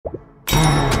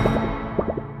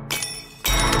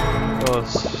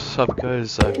What's up,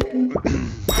 guys? I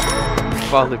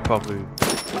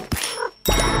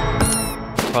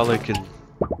probably can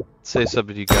say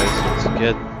something to you guys once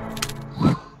again.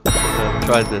 What I'm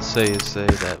trying to say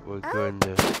that we're going to.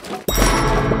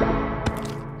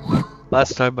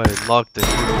 Last time I unlocked the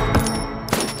hero,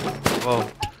 well,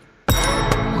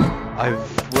 I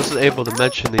wasn't able to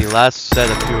mention the last set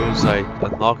of heroes I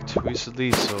unlocked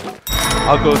recently, so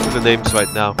I'll go through the names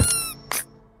right now.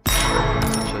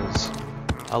 Such as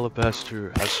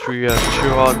Alabaster, Astria,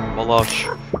 Chiron,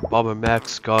 Moloch, Bomber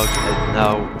Max, Gog, and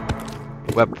now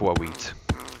Wepwawet.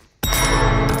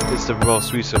 It's the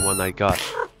most recent one I got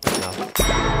right now.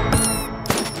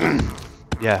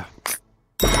 Yeah.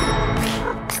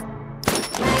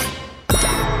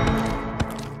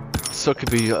 So it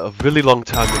could be a really long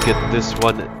time to get this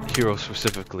one hero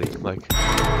specifically. Like,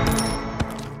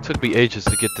 it took me ages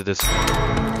to get to this one.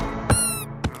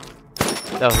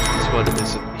 Now, this one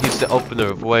is he's the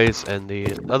opener of ways, and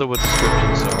the other one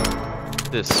descriptions are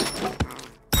this,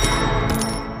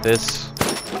 this,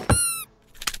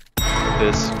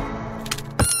 this,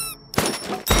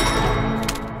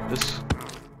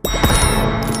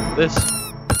 this,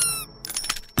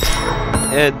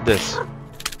 and this.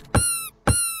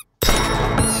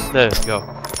 There you go.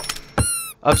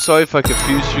 I'm sorry if I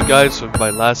confused you guys with my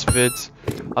last vids.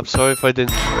 I'm sorry if I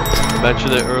didn't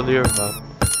mention it earlier, but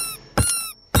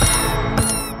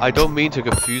I don't mean to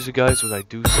confuse you guys when I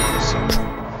do so.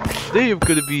 Today I'm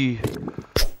gonna be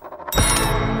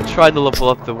trying to level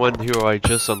up the one hero I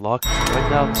just unlocked right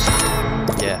now. So,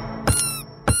 yeah.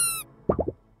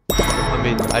 I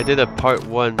mean, I did a part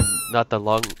 1 not that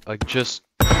long, like just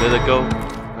a bit ago.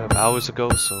 Hours ago,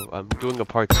 so I'm doing a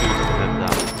part 2 to them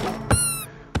now.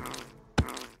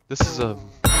 This is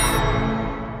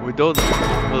we don't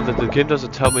well the game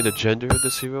doesn't tell me the gender of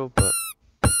this hero, but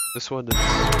this one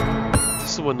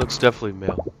looks definitely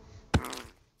male.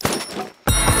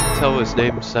 Tell his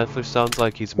name definitely sounds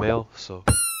like he's male, so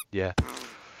yeah.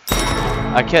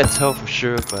 I can't tell for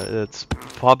sure, but it's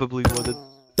probably what it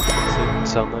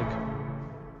sound like.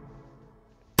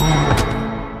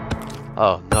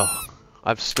 Oh no.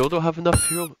 I still don't have enough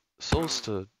hero souls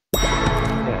to.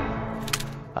 Yeah,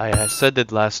 I said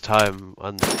it last time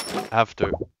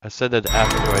after I finished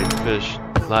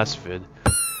the last vid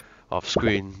off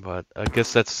screen, but I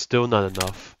guess that's still not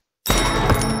enough.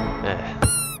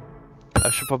 I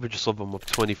should probably just level them up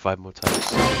 25 more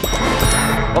times.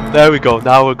 Oh, there we go.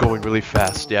 Now we're going really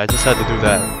fast. Yeah, I just had to do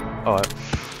that. Alright,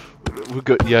 we're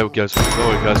good. Yeah, guys, don't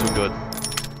worry, guys, we're good.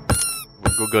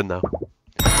 We're good now.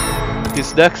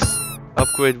 His next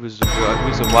upgrade was the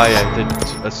reason why I did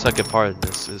a second part of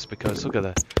this is because look at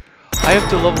that. I have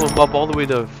to level him up all the way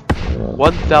to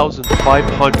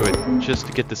 1,500 just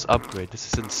to get this upgrade. This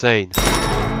is insane.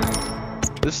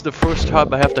 This is the first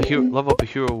time I have to level up a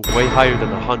hero way higher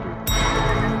than 100.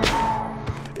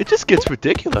 It just gets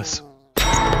ridiculous.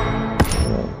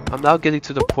 I'm now getting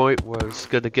to the point where it's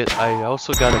gonna get. I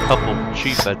also got a couple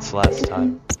cheap bets last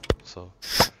time, so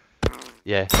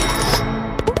yeah,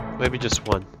 maybe just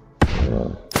one.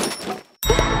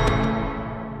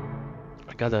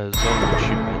 I got a zone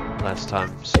achievement last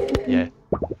time, so yeah.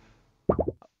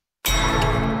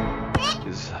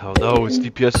 Oh no, its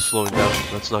DPS is slowing down.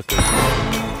 That's not good.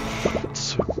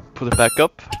 Let's put it back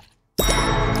up.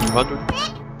 200.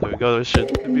 There we go. This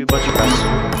should be much faster.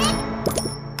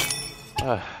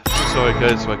 So sorry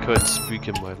guys if I couldn't speak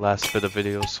in my last bit of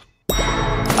videos.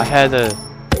 I had a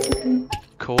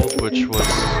cold, which was.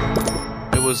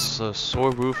 It was a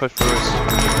sore roof at first,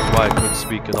 which is why I couldn't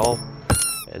speak at all,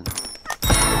 and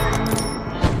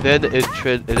then it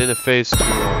phase to,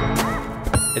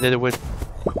 and then it went,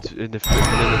 and then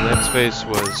the next phase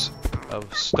was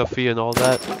stuffy and all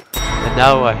that, and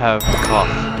now I have a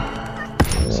cough.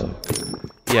 So,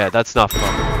 yeah, that's not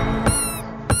fun.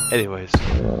 Anyways,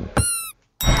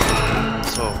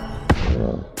 so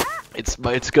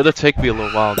it's gonna take me a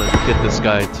little while to get this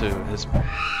guy to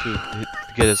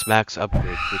get his max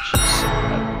upgrade, which is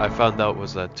I found out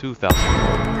was at 2,000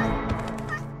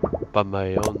 by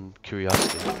my own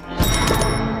curiosity.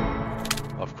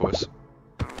 Of course.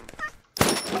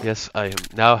 Yes, I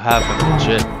now have him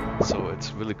legit, so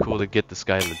it's really cool to get this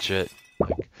guy legit.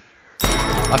 Like,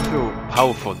 I feel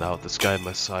powerful now with this guy on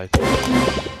my side.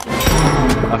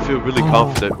 I feel really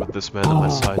confident with this man on my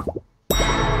side.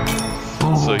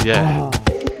 So yeah.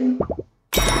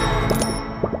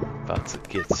 About to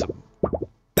get some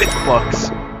big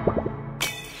bucks.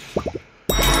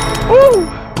 Woo!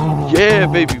 Yeah,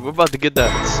 baby, we're about to get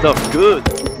that stuff good.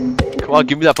 Come on,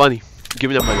 give me that money. Give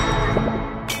me that money.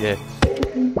 Yeah.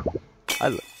 I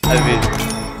mean,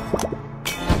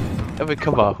 I mean,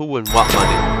 come on, who wouldn't want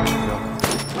money? You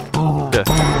know? Yeah.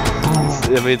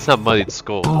 I mean, it's not money, it's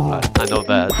gold. I know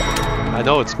that. I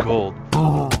know it's gold.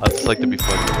 I just like to be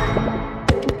funny.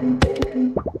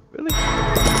 Really?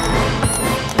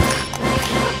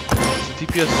 Is the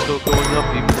DPS still going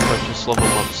up even if I just level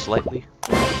him up slightly?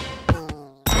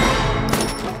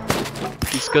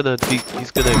 He's gonna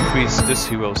increase this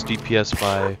hero's DPS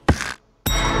by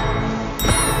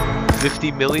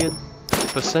 50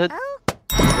 million%.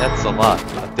 That's a lot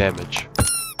of damage.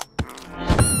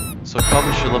 So I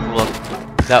probably should level up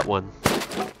that one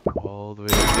all the way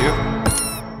up here.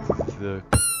 The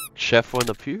chef one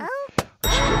up here.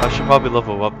 I should probably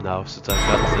level up now since I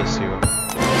got this hero.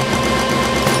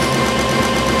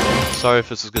 Sorry if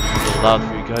this is gonna be a little loud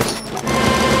for you guys.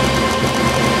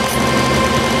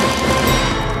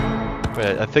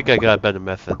 Wait, I think I got a better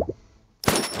method.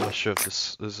 I'm not sure if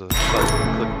this is a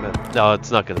click method. No, it's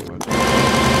not gonna work.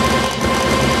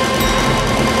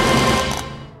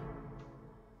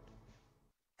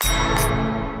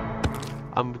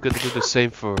 I'm gonna do the same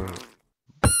for,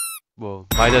 well,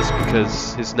 Midas,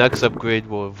 because his next upgrade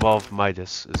will involve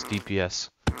Midas as DPS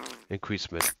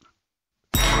increasement.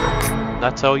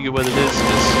 Not telling you what it is,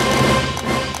 just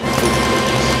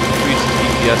increases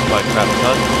DPS by a crap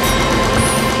ton.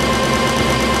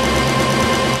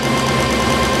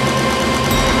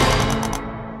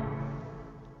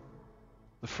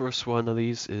 The first one of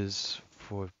these is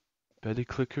for Betty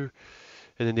Clicker,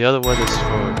 and then the other one is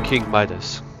for King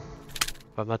Midas.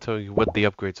 I'm not telling you what the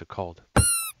upgrades are called.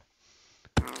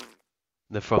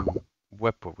 They're from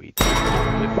Wepwawet.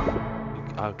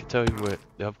 I can tell you where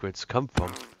the upgrades come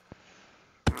from,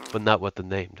 but not what they're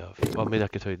named of. Well, maybe I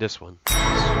can tell you this one.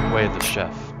 It's Way of the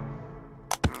Chef.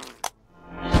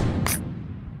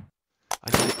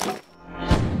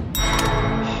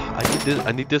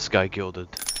 I need this guy gilded.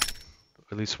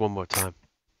 At least one more time.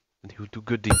 And he'll do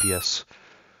good DPS.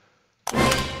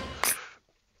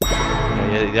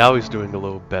 Yeah, now he's doing a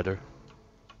little better.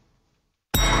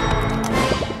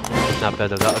 Not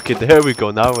better now. Okay, there we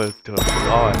go. Now we're doing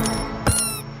alright.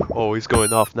 Oh, he's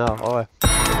going off now. Alright.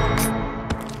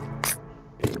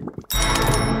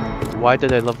 Why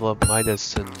did I level up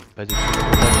Midas and Betty a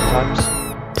bunch of times?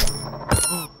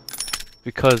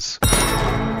 Because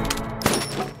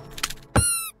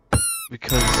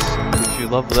if you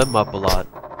level them up a lot,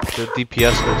 their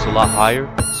DPS goes a lot higher.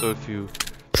 So if you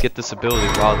get this ability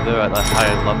while they're at a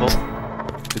higher level,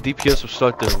 the DPS will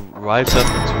start to rise up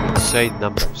into insane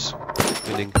numbers.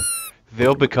 Meaning,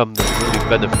 they'll become the really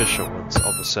beneficial ones all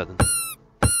of a sudden.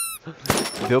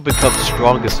 They'll become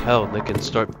strong as hell and they can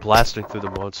start blasting through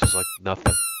the monsters like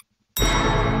nothing. So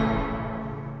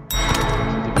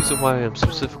the reason why I'm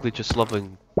specifically just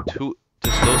leveling those two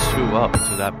up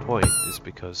to that point is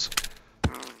because,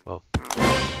 well, if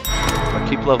I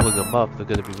keep leveling them up, they're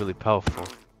going to be really powerful.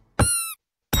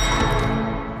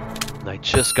 And I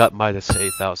just got Midas to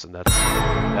 8,000.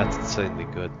 That's insanely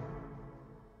good.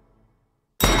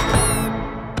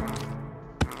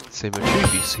 Same with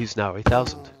Treebeast, he's now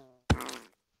 8,000.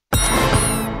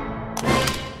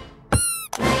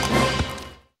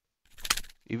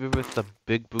 Even with the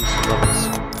big boost levels,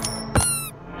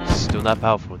 it's still not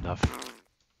powerful enough.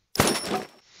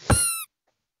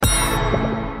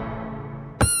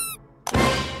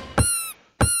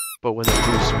 But when it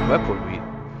boosts Wepwawet,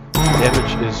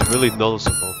 damage is really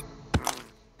noticeable.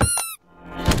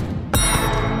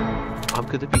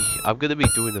 I'm gonna be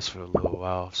doing this for a little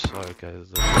while. Sorry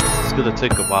guys, it's gonna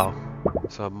take a while.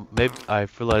 So maybe I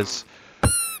realize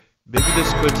maybe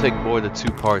this could take more than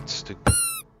 2 parts to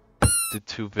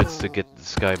 2 vids to get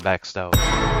this guy maxed out.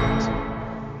 So,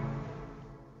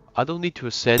 I don't need to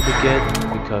ascend again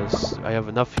because I have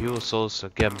enough hero souls to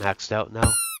get him maxed out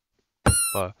now.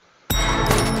 But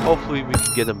hopefully we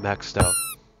can get him maxed out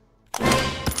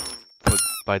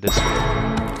by this game.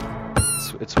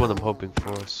 It's what I'm hoping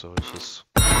for, so it's just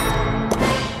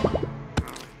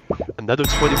another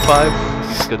 25.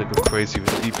 He's gonna go crazy with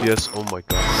DPS. Oh my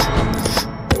god.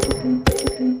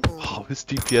 Oh, his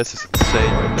DPS is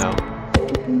insane right now.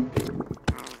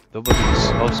 Nobody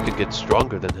else can get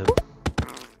stronger than him.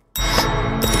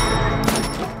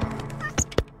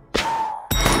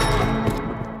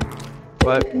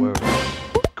 But we're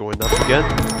going up again.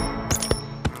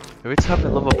 Every time I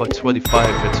level up by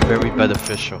 25, it's very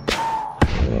beneficial.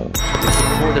 It's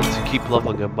important to keep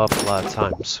leveling them up a lot of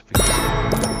times, because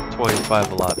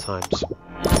 25 a lot of times.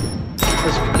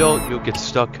 Because if you don't, you'll get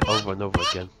stuck over and over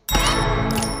again.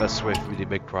 Best way for me to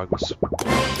make progress.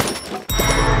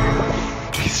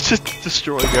 He's just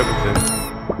destroying everything.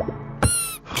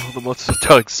 Oh, the monsters are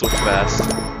dying so fast.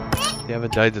 They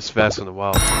haven't died this fast in a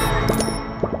while.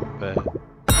 But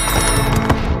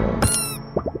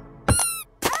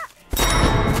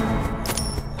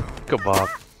Come on.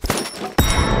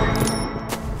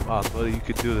 Come on, buddy, you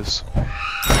can do this.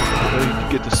 I know you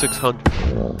can get to 600.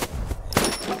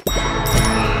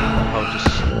 I'll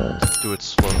just do it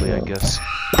slowly, I guess.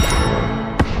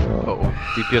 Uh-oh,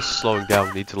 DPS is slowing down.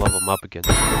 We need to level him up again.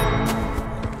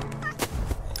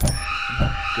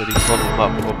 Good, he's leveled him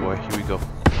up. Oh boy, here we go.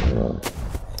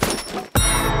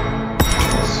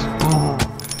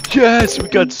 Yes, we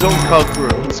got Zone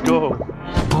Conqueror. Let's go.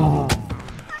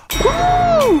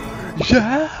 Woo!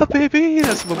 Yeah, baby,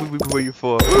 that's what we were waiting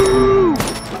for. Woo! It's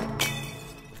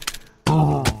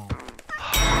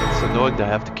annoying that I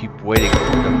have to keep waiting for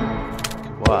them.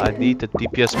 Well, I need the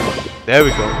DPS button. There we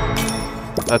go.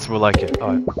 That's more like it.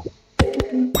 Alright.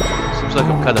 Seems like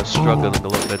I'm kind of struggling a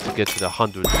little bit to get to the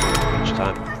 100 each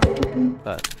time.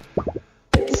 But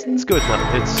it's good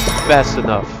enough. It's fast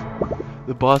enough.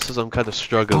 The bosses I'm kind of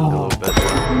struggling a little bit.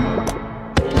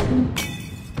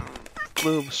 A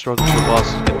little struggle for the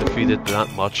bosses to get defeated, but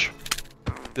not much.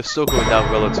 They're still going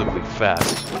down relatively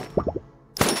fast.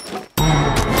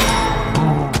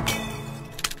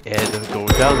 And they're going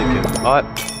down again. Alright.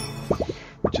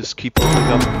 Just keep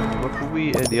leveling up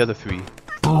Wepwawet and the other three.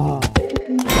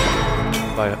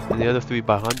 And the other three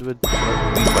by 100,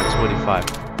 Wepwawet by 25.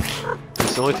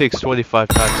 It only takes 25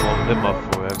 times to level them up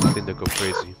for everything to go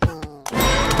crazy.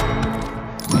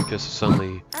 Because it's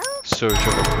suddenly surge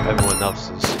over everyone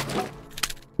else's.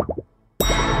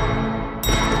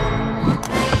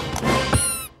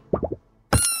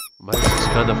 Might just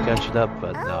kind of catch it up,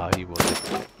 but nah, he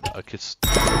won't. I guess.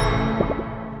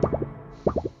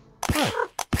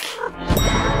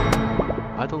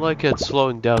 I don't like it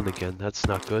slowing down again. That's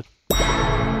not good.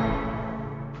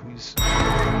 Please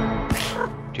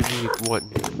give me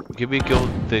one. Give me a gold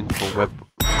thing for web.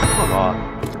 Come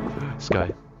on, this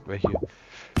guy right here.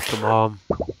 Come on.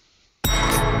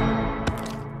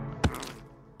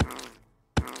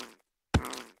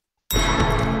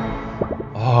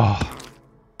 Oh,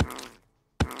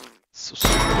 so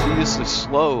seriously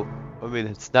slow. I mean,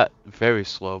 it's not very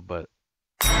slow, but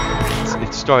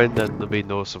it's starting to be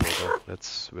noticeable though.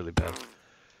 That's really bad.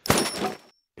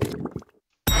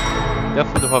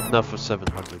 Definitely don't have enough for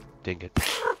 700. Dang it.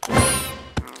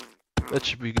 That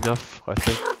should be enough, I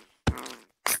think.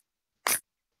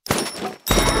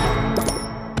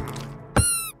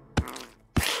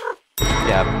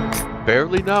 Yeah,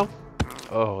 barely now?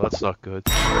 Oh, that's not good.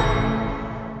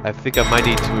 I think I might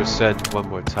need to ascend one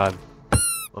more time.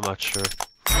 I'm not sure.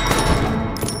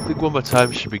 I think one more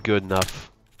time should be good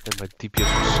enough. And my DPS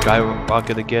will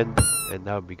skyrocket again, and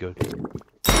that would be good.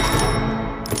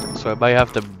 So I might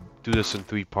have to do this in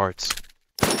 3 parts.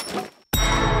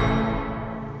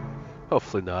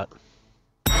 Hopefully not.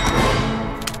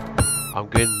 I'm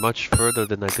getting much further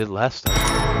than I did last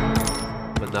time.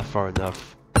 But not far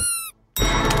enough.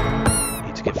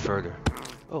 Need to get further.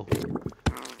 Oh.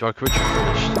 Dark Ritual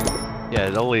finished. Yeah,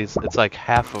 it's like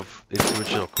half of its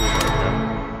original cooldown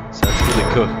now. So that's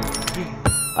really good.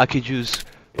 I could use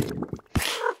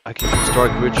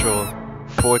Dark Ritual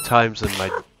 4 times in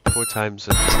a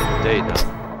day now.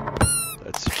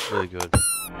 That's really good.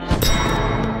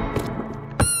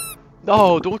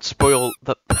 No, don't spoil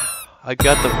the. I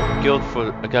got guild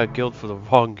for the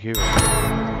wrong hero.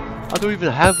 I don't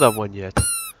even have that one yet.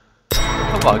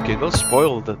 Come on, kid, don't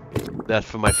spoil that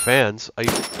for my fans.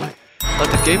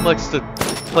 Like the game likes to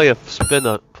play a spin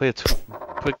on, put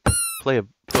a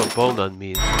bone on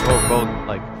me,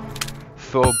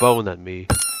 throw a bone at me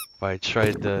by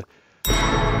trying to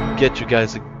get you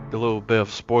guys a little bit of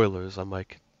spoilers. I'm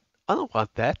like, I don't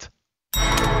want that.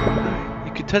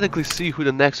 You can technically see who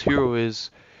the next hero is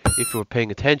if you're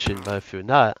paying attention, but if you're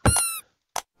not,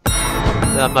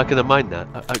 then I'm not gonna mind that.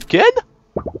 Again?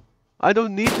 I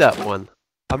don't need that one.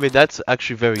 I mean, that's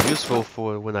actually very useful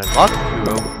for when I lock the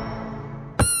hero,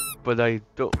 but I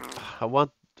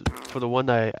want for the one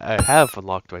I have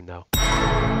unlocked right now.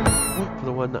 For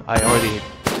the one I already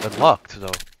unlocked,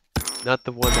 though. Not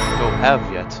the one I don't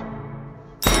have yet.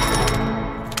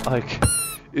 Like,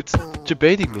 it's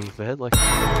debating me, man. Like,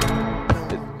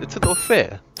 it's not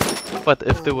fair. But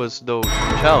if there was no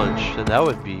challenge, then that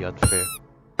would be unfair.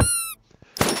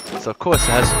 So of course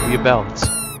it has to be a balance.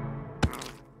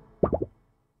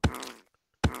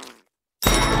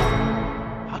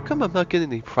 How come I'm not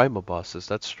getting any primal bosses?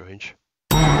 That's strange.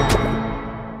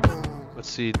 Let's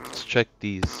see, let's check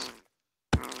these.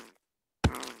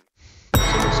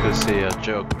 I was gonna say a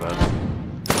joke, but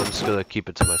I'm just gonna keep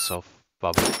it to myself.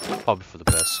 Probably for the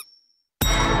best.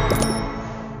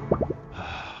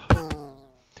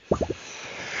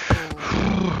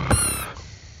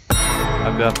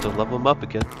 I'm gonna have to level him up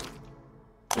again.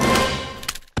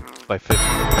 By 50.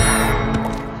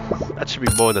 That should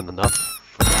be more than enough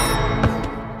for now.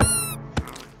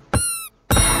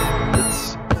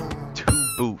 It's 2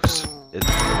 boosts.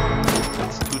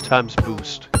 That's 2 times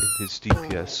boost in his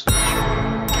DPS.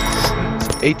 It's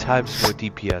 8 times more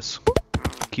DPS.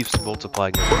 It keeps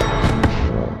multiplying every time.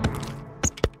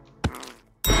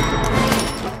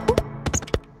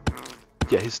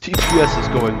 Yeah, his DPS is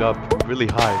going up really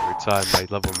high every time I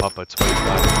level him up by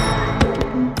 25.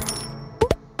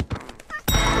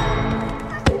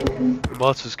 The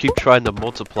monsters keep trying to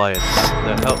multiply it.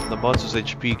 The monster's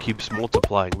HP keeps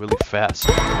multiplying really fast.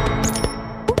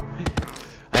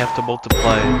 I have to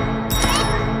multiply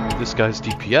this guy's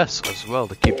DPS as well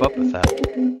to keep up with that.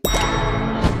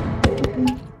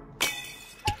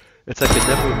 It's like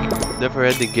a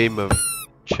never-ending game of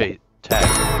tag.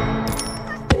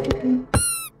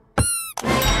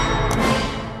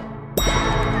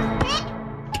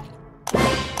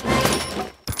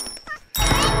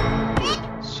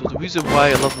 So the reason why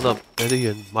I leveled up Betty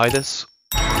and Midas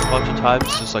a bunch of times,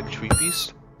 just like Tree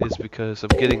Beast, is because I'm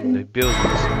getting the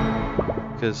abilities.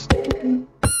 Because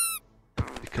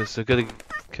what's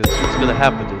gonna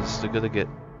happen is they're gonna get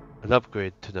an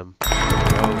upgrade to them.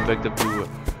 I'll make them do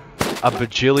a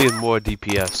bajillion more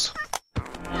DPS.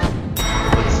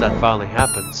 Once that finally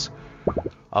happens,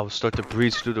 I will start to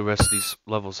breeze through the rest of these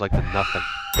levels like they're nothing.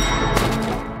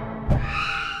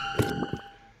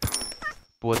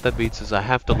 But what that means is I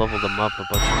have to level them up a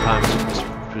bunch of times for this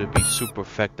to be super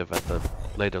effective at the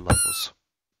later levels.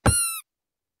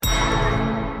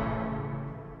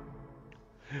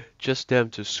 Just down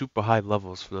to super high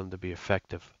levels for them to be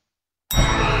effective.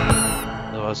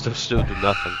 Otherwise they'll still do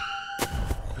nothing.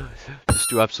 Just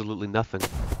do absolutely nothing.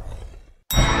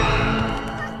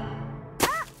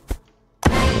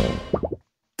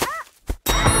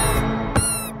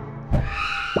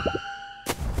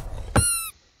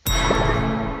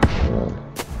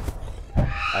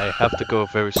 I have to go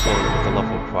very slowly with the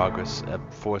level of progress. I'm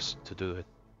forced to do it.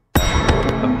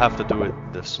 I have to do it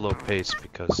at a slow pace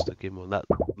because the game will not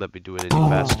let me do it any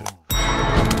faster.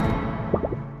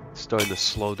 It's starting to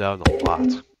slow down a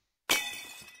lot.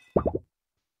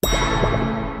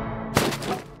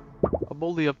 I'm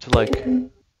only up to like...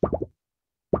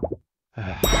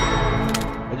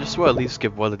 I just want to at least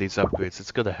get one of these upgrades.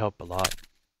 It's gonna help a lot.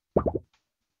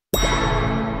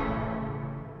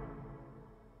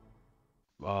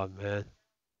 Oh man.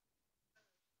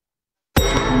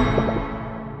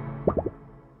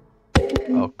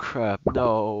 Oh crap,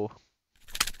 no.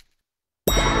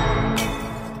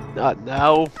 Not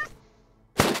now.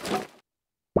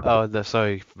 Oh no,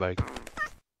 sorry, Mike.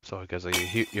 Sorry guys,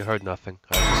 you heard nothing.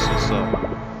 I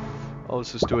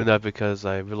was just doing that because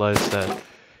I realized that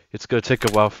it's gonna take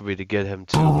a while for me to get him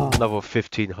to level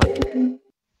 1500.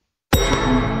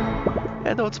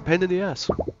 Yeah, no, it's a pain in the ass.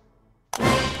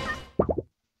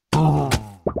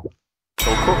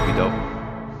 Don't quote me though.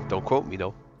 Don't quote me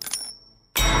though.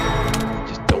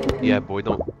 Just don't. Yeah, boy.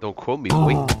 Don't quote me,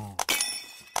 boy.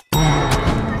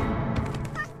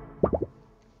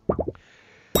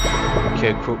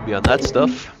 Can't quote me on that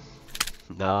stuff.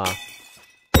 Nah.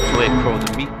 You ain't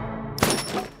quoting me.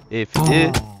 If you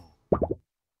did,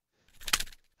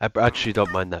 I actually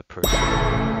don't mind that person.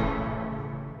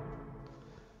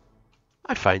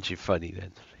 I find you funny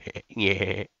then.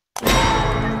 Yeah.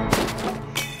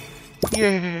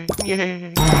 Yeah,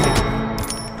 yeah,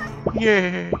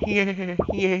 yeah, yeah,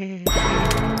 yeah.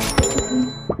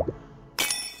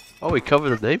 Oh, he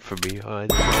covered a name for me. Oh, I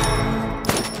didn't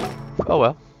know. Oh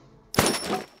well.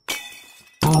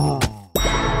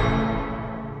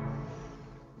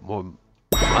 More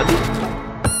money?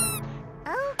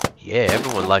 Yeah,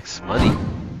 everyone likes money.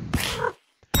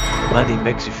 Money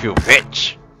makes you feel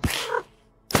rich.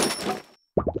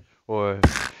 Or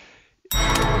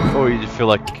you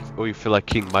feel like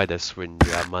King Midas when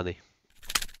you have money.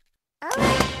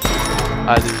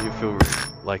 Either you feel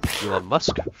like Elon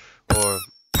Musk or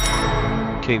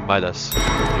King Midas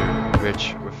when you're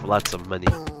rich with lots of money.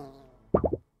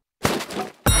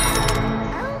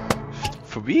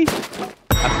 For me,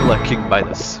 I feel like King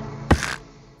Midas.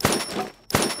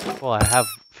 Well, I have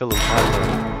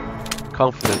the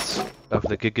confidence of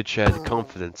the Giga Chad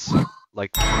confidence,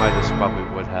 like Midas probably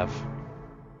would have.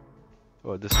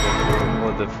 Or this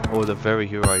one, or the very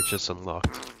hero I just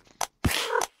unlocked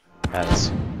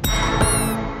has.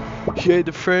 He ain't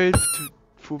afraid to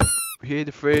go back. He ain't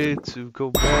afraid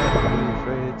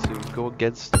to go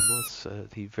against the most.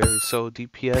 He very so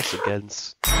DPS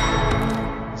against.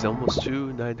 He's almost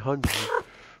to 900.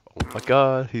 Oh my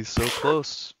God, he's so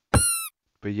close,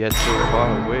 but yet so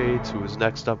far away to his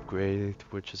next upgrade,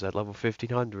 which is at level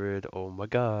 1500. Oh my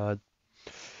God.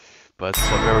 but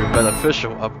it's a very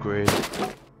beneficial upgrade.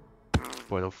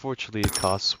 But unfortunately, it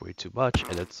costs way too much,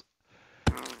 and it's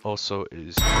also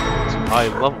is way too high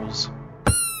levels.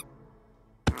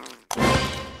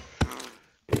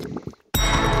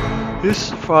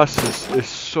 This process is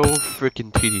so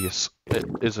freaking tedious. It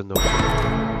is annoying,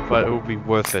 but it will be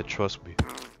worth it. Trust me.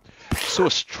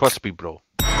 Source, trust me, bro.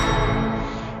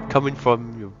 Coming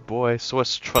from your boy,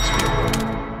 Source, trust me, bro.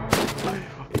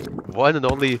 One and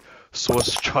only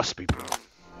Source, trust me, bro.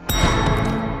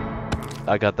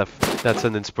 I got that. That's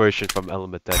an inspiration from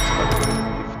Element X, by the way.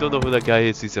 If you don't know who that guy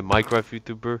is, he's a Minecraft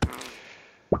YouTuber,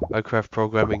 Minecraft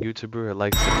programming YouTuber. That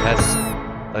likes to test,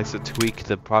 likes to tweak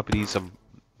the properties of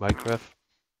Minecraft.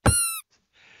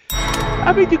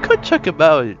 I mean, you could check him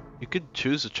out. You could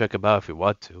choose to check him out if you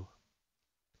want to.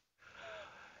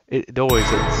 It always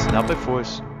is. Not by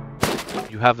force.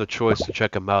 You have the choice to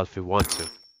check him out if you want to.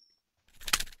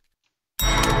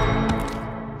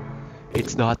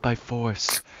 It's not by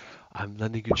force. I'm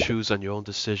letting you choose on your own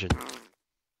decision.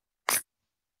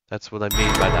 That's what I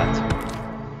mean by that.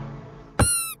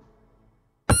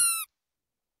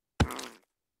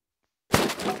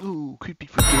 Ooh, creepy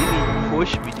for gaming.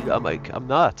 Forcing me to. I'm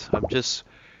not. I'm just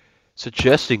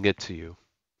suggesting it to you.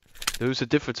 There's a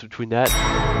difference between that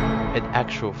and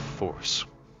actual force.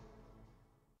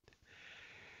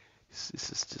 This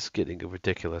is just getting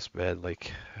ridiculous, man.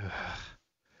 Like,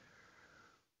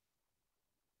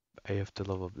 I have to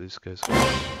level up these guys.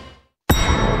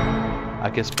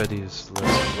 I guess Betty is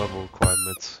less level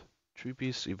requirements. Tree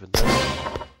Beast even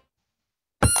less.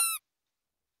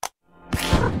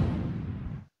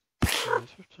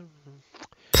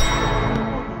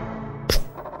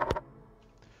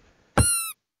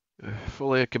 If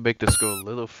only I can make this go a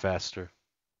little faster.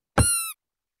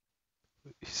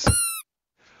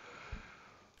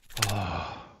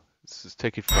 Oh, this is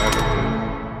taking forever,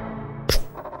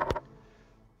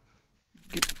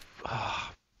 dude.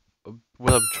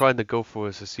 What I'm trying to go for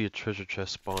is to see a treasure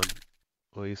chest spawn.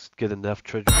 Or at least get enough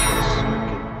treasure chests so I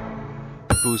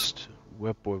can boost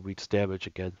Wepwawet's damage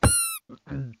again.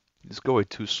 He's going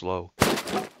too slow.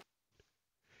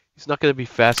 He's not going to be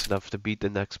fast enough to beat the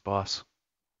next boss.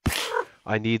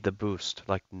 I need the boost,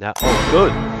 like now. Oh,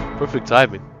 good! Perfect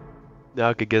timing. Now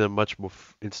I can get him much more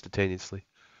instantaneously.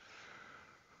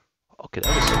 Okay,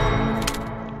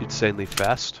 that was insanely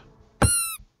fast.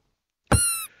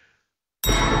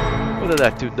 What did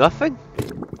that do? Nothing?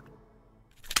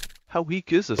 How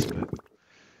weak is this man?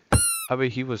 I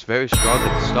mean, he was very strong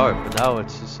at the start, but now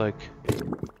it's just like...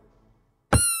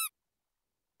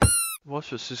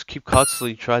 Monsters just keep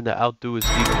constantly trying to outdo his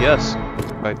DPS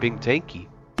by being tanky.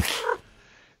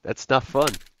 That's not fun.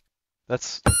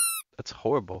 That's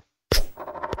horrible.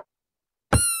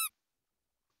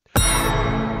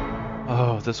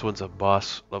 Oh, this one's a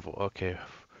boss level. Okay.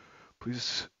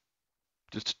 Please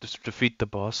just defeat the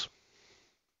boss.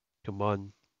 Come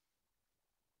on.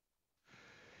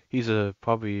 He's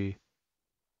probably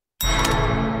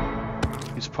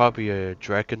a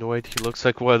Draconoid. He looks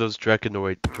like one of those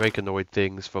Draconoid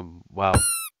things from WoW.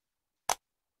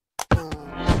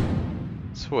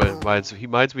 That's what it reminds me. He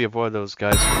reminds me of one of those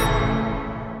guys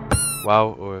from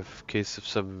WoW, or in case of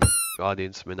some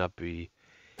audience may not be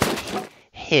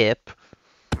hip,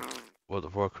 World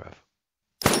of Warcraft.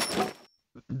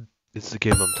 This is the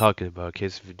game I'm talking about, in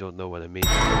case if you don't know what I mean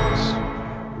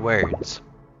by those words.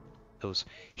 Those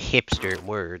hipster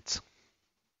words.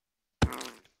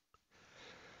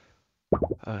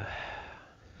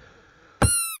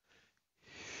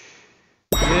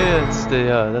 Yeah, it's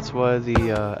that's why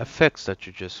the effects that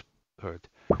you just heard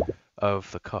of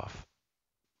the cough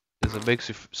is it makes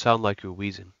you sound like you're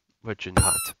wheezing, but you're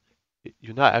not.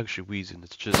 You're not actually wheezing.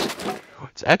 It's just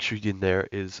what's actually in there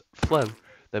is phlegm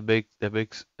that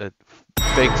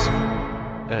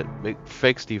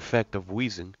fakes the effect of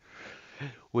wheezing.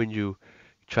 When you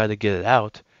try to get it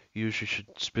out, you usually should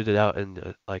spit it out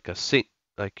in like a sink,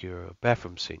 like your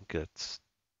bathroom sink. That's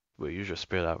where you usually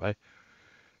spit it out, right?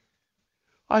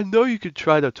 I know you could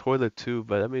try the toilet too,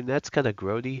 but I mean that's kind of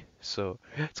grody. So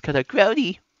it's kind of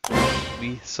grody.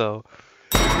 So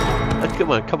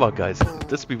come on, guys.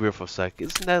 Let's be real for a sec.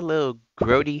 Isn't that a little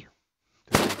grody?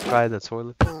 Try the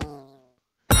toilet.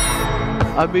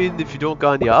 I mean, if you don't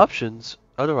got any options,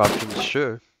 other options,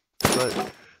 sure.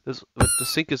 But the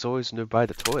sink is always nearby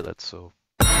the toilet, so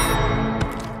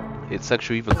it's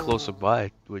actually even closer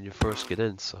by when you first get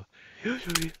in. So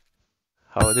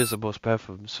how it is in most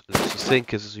bathrooms, the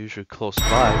sink is usually close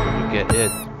by when you get in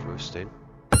first thing.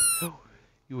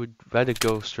 You would rather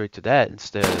go straight to that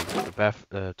instead of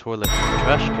the toilet and the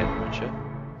trash can, wouldn't you?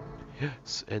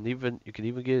 Yes, and you can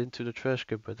even get into the trash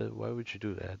can, but then why would you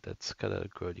do that? That's kind of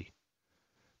grody.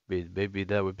 mean, maybe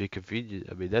that would be convenient.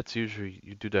 I mean, that's usually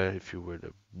you do that if you were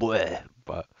to bleh,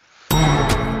 but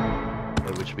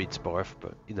which means barf.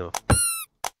 But you know,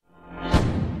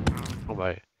 oh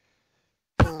my,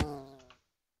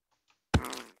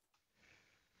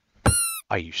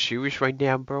 are you serious right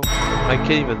now, bro? I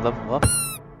can't even level up.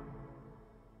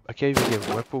 I can't even get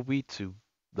Wepwawet to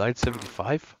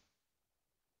 975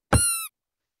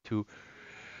 to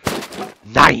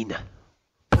 9.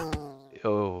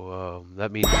 Oh,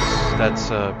 that means that's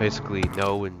basically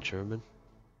no in German.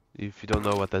 If you don't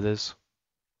know what that is.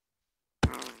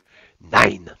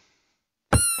 9.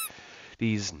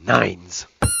 These nines.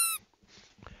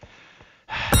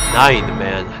 9,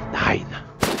 man. 9.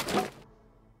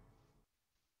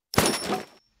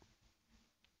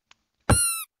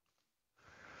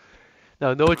 Now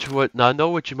I know what you what. Now I know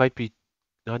what you might be.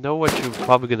 Now I know what you're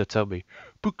probably gonna tell me.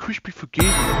 But Crispy forgave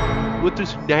me. What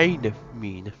does 9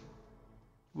 mean?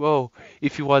 Well,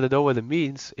 if you want to know what it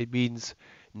means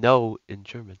no in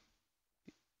German.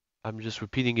 I'm just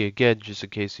repeating it again just in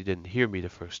case you didn't hear me the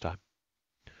first time.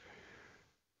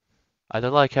 I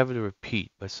don't like having to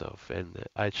repeat myself, and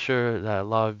I'm sure that a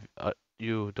lot of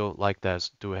you don't like that,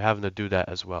 having to do that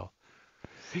as well.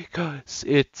 Because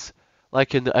it's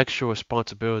like an extra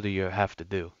responsibility you have to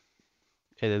do.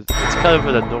 And it's kind of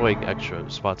an annoying extra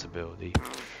responsibility,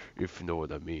 if you know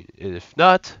what I mean. And if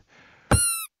not,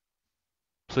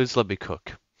 please let me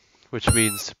cook. Which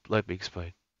means, let me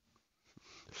explain.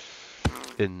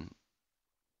 In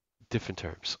different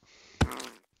terms.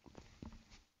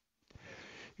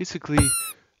 Basically,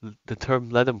 the term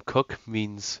let him cook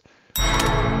means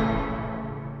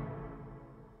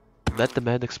let the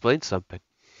man explain something.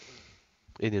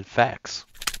 And in facts.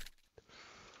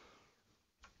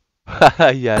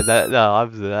 Yeah,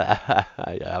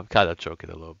 I'm kind of joking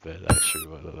a little bit,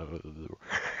 actually.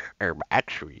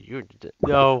 Actually,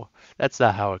 no, that's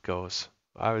not how it goes.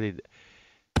 I already.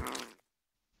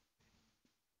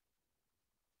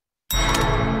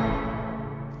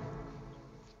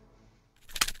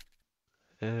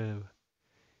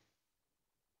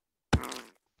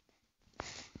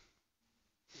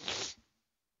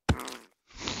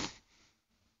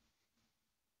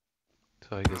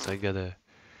 So I guess I gotta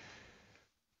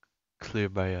clear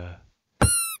my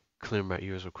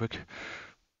ears real quick.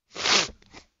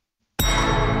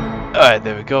 Alright,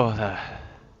 there we go.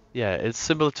 Yeah, it's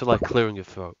similar to like clearing your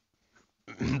throat.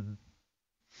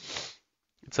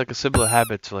 It's like a similar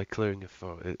habit to like clearing your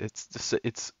throat.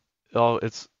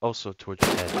 It's also towards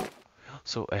your head.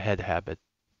 So a head habit.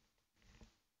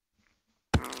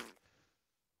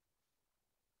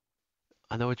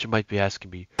 I know what you might be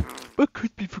asking me. But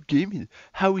could be for gaming.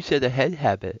 How is that a head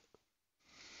habit?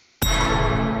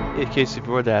 In case you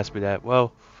were to ask me that,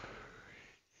 well,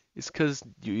 it's because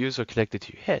your ears are connected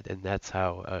to your head, and that's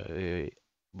how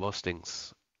most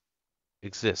things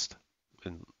exist.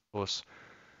 And most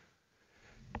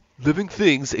living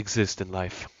things exist in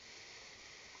life.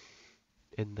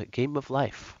 In the game of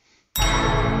life.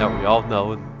 That we all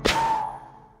know, and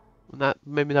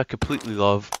maybe not completely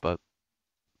love, but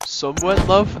somewhat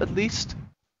love at least.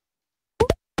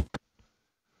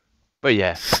 But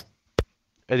yeah.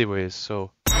 Anyways,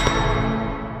 so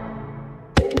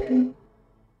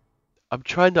I'm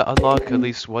trying to unlock at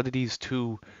least one of these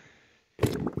 2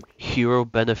 hero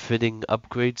benefiting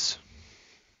upgrades.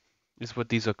 Is what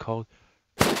these are called.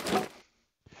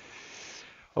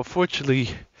 Unfortunately,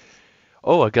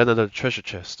 oh, I got another treasure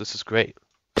chest. This is great.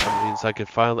 That means I can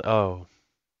finally. Oh.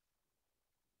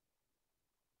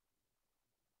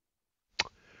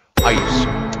 Are you?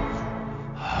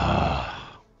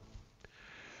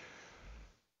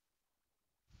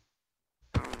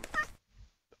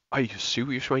 Are you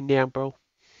serious right now, bro?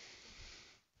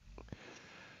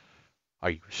 Are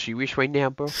you serious right now,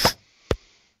 bro?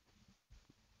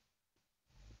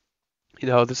 You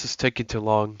know, this is taking too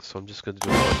long, so I'm just gonna do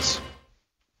it once.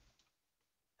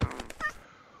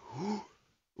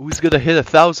 Who's gonna hit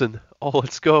 1,000? Oh,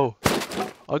 let's go.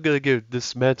 I'm gonna give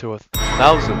this man to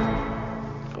 1,000.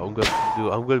 I'm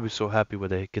gonna be so happy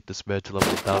when I get this man to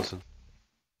level 1,000.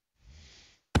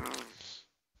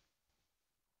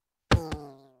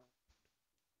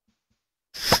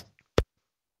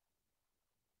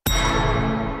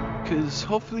 Because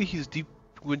hopefully he's deep.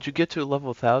 When you get to level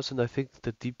 1,000, I think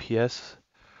the DPS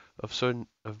of certain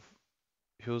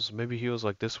heals, maybe heals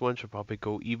like this one, should probably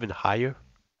go even higher.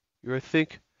 You would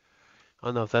think. I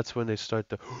don't know if that's when they start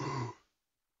the.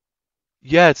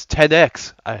 Yeah, it's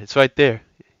 10x. It's right there.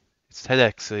 It's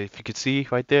 10x. If you can see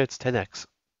right there, it's 10x.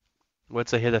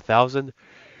 Once I hit 1,000,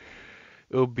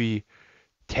 it'll be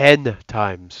 10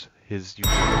 times his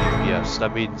usual DPS.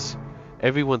 That means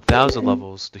Every 1000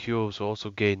 levels, the heroes also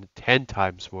gain 10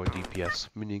 times more DPS,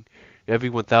 meaning every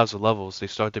 1000 levels, they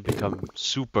start to become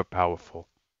super powerful.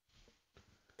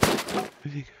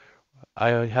 I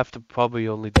have to probably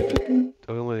only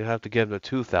I only have to get him to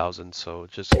 2000, so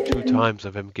just 2 times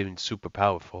of him getting super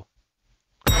powerful.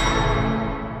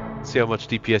 See how much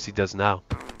DPS he does now.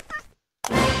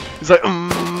 He's like,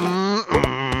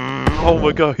 oh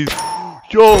my god,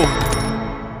 yo!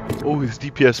 Oh, his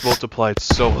DPS multiplied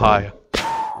so high.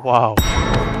 Wow.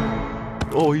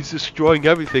 Oh, he's destroying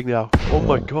everything now. Oh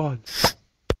my god.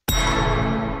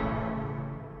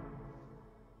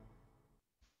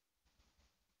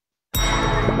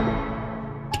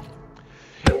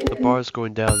 The bar is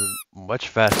going down much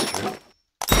faster.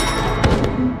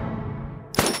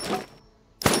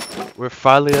 We're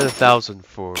finally at 1000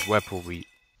 for Wepwawet.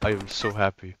 I am so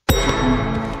happy.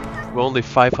 We're only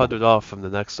 500 off from the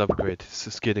next upgrade. This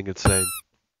is getting insane.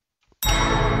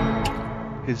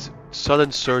 His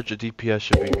sudden surge of DPS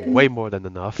should be way more than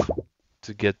enough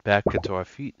to get back into our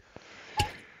feet.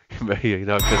 You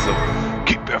know, because of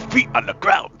keep your feet on the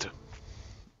ground.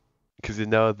 Because you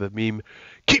know the meme,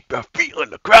 keep your feet on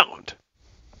the ground.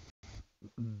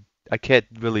 I can't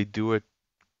really do it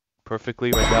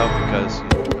perfectly right now because you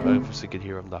know, obviously you can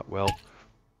hear I'm not well,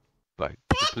 like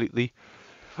completely.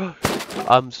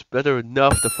 I'm better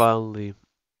enough to finally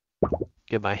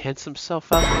get my handsome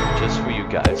self out there just for you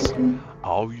guys.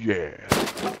 Oh yeah,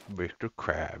 Mr.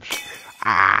 Krabs.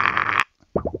 Ah!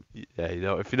 Yeah, you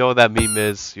know, if you know what that meme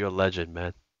is, you're a legend,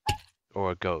 man.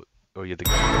 Or a goat. Or you're the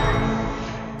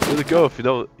goat. You're the goat if you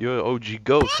know, you're an OG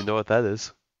goat if you know what that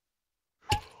is.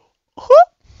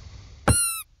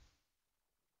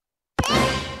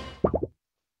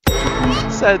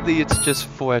 Sadly, it's just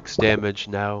 4x damage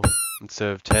now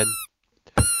instead of 10.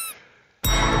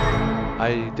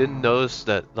 I didn't notice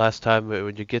that last time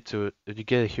when you get a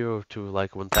hero to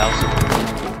like 1000,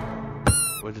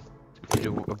 when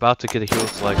you're about to get a hero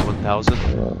to like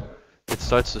 1000, it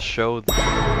starts to show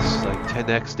that it's like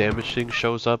 10x damage thing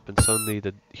shows up, and suddenly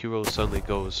the hero suddenly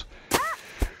goes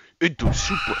into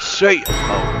Super Saiyan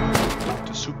mode,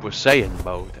 into Super Saiyan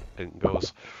mode, and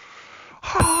goes,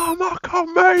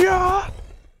 Hamakamaya!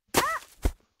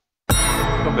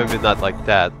 Or maybe not like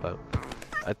that, but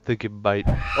I think it might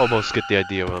almost get the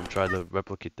idea what I'm trying to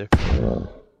replicate there.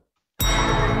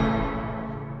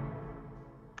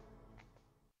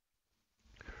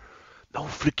 No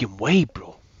freaking way,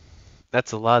 bro.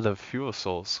 That's a lot of hero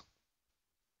souls.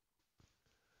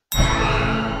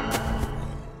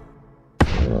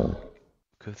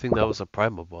 Good thing that was a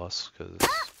primal boss, because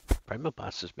primal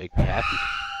bosses make me happy.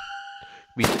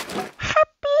 Happy.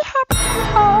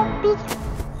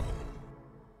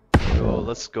 Go,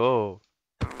 let's go.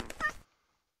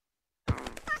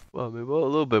 Well, I mean, we're a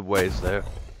little bit ways there.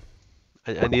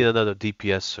 I need another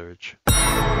DPS surge.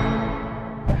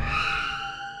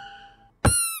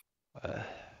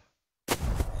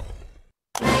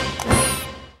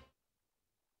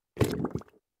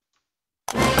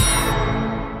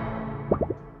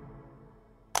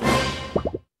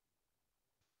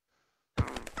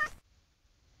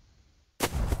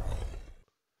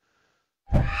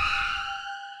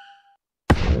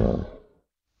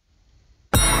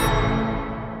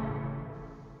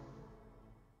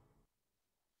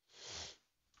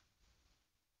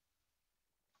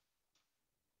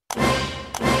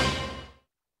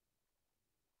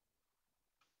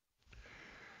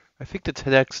 I think the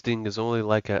 10x thing is only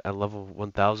like at level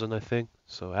 1000, I think.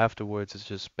 So afterwards, it's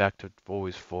just back to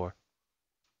always 4.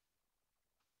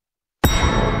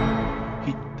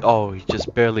 He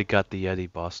just barely got the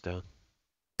Yeti boss down.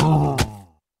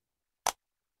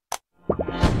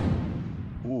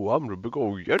 Ooh, I'm the big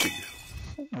old Yeti.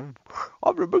 I'm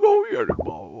the big old Yeti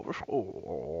boss.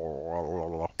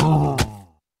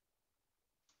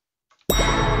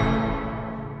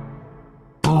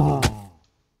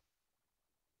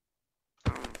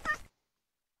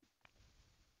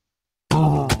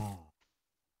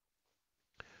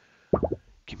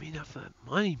 Give me enough of that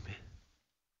money, man.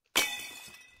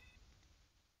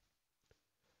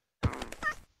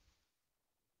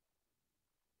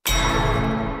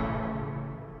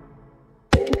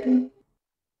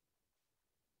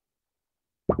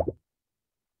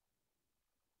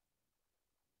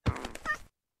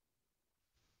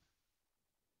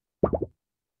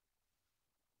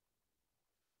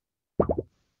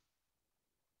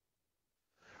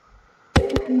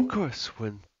 Of course,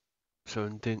 when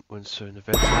certain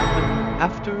events happen,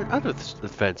 after other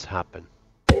events happen.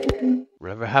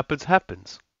 Whatever happens,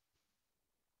 happens.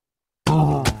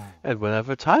 And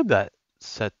whenever time that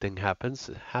said thing happens,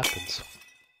 it happens.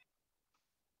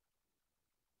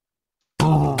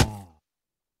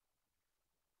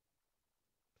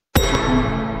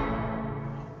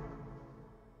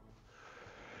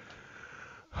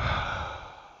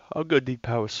 I'm gonna need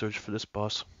power surge for this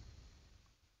boss.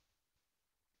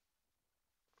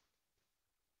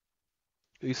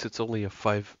 At least it's only at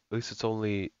least it's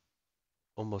only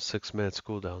almost 6 minutes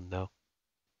cooldown now.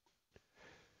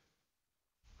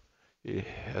 Yeah,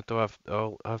 I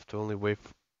have to only wait.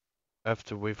 I have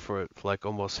to wait for it for like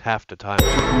almost half the time.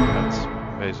 That's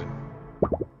amazing.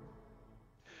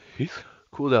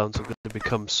 Cooldowns are going to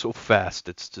become so fast.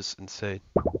 It's just insane.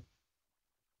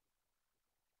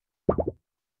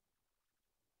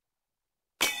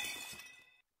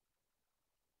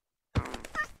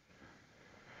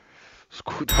 This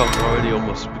cooldowns are already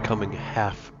almost becoming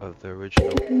half of the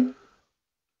original.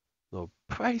 No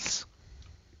price.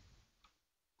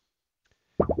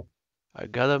 I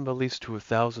got him at least to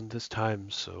 1,000 this time,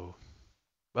 so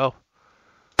well,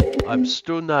 I'm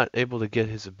still not able to get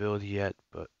his ability yet,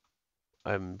 but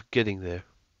I'm getting there.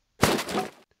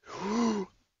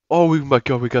 Oh my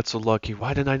god, we got so lucky.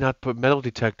 Why didn't I not put metal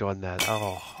detector on that?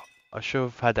 Oh, I should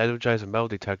have had energized a metal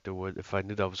detector would if I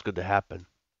knew that was going to happen.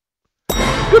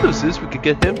 Good news is we could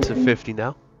get him to 50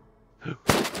 now.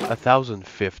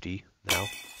 1,050 now.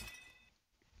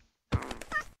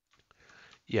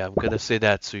 Yeah, I'm gonna say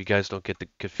that so you guys don't get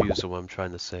confused on what I'm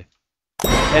trying to say.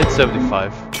 And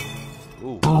 75.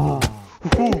 Ooh.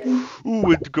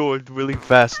 Ooh, it's going really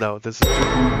fast now. This is...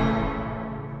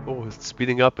 Oh, it's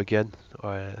speeding up again.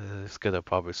 Alright, it's gonna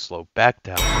probably slow back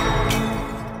down.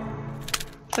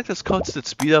 It's like this constant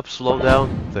speed up, slow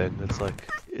down thing. It's like,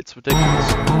 it's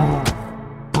ridiculous.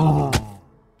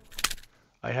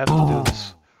 I have to do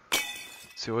this.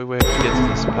 It's the only way I can get to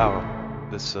this power.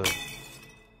 This,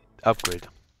 upgrade.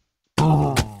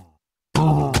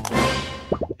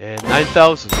 And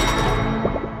 9,000.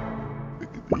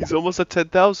 He's almost at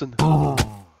 10,000. Oh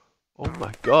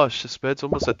my gosh, this bed's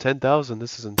almost at 10,000.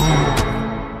 This is insane.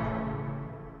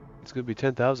 It's gonna be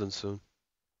 10,000 soon.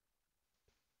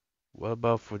 What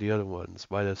about for the other ones,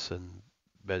 Midas and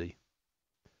Betty?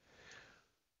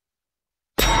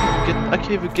 I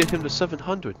can't even get him to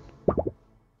 700.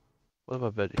 What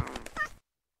about Betty?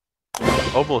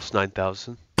 Almost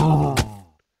 9,000.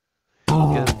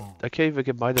 I can't even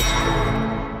get Midas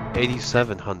to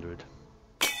 8,700.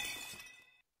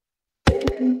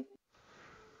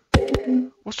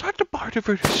 Was that the Bard of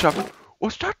 87?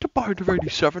 Was that the Bard of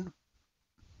 87?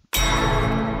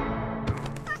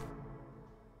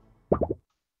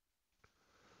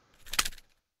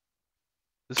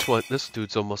 This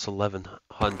dude's almost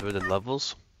 1,100 in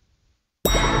levels.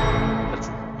 That's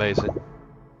amazing.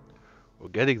 We're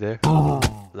getting there.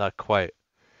 Not quite.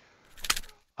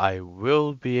 I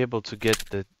will be able to get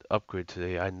the upgrade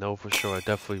today. I know for sure I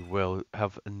definitely will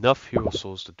have enough hero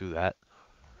souls to do that.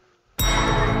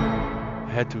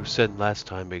 I had to send last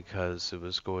time because it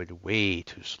was going way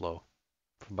too slow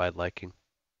for my liking.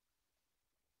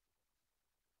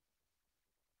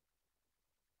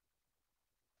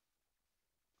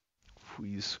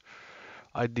 Please.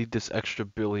 I need this extra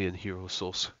billion hero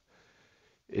souls.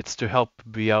 It's to help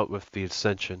me out with the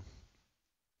ascension.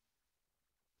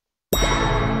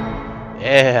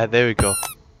 Yeah, there we go.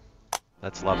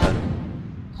 That's a lot better.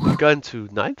 We've gotten to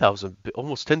 9,000,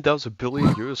 almost 10,000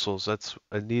 billion hero souls. That's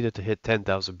I needed to hit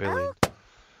 10,000 billion.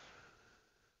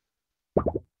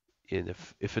 And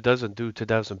if it doesn't do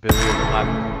 10,000 billion, I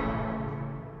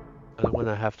don't want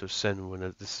to have to send when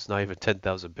this is not even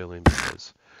 10,000 billion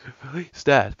because it's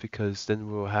that because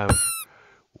then we'll have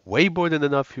way more than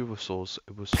enough hero souls.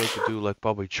 It will start to do like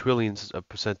probably trillions of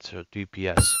percent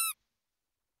DPS.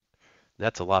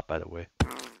 That's a lot, by the way.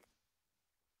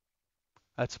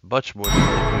 That's much more than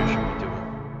what you should be doing.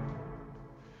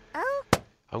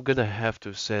 I'm gonna have to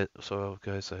ascend. So,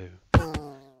 guys, I'm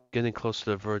getting close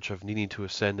to the verge of needing to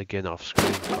ascend again off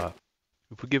screen. But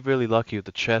if we get really lucky with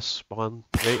the chest spawn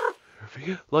rate, if we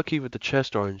get lucky with the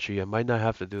chest RNG, I might not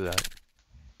have to do that.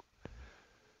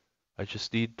 I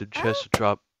just need the chest to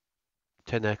drop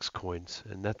 10x coins,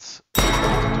 and that's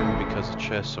hard to do because the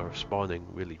chests are spawning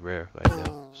really rare right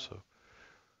now. So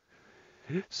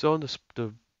the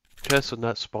chests are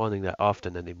not spawning that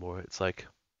often anymore. It's like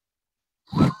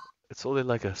it's only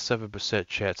like a 7%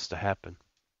 chance to happen.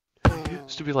 It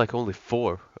used to be like only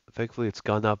 4. Thankfully, it's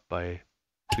gone up by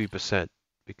 3%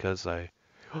 because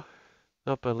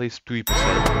up at least 3%,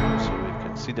 so we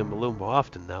can see them a little more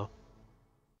often now.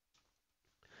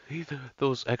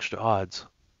 Those extra odds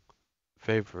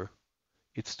favor.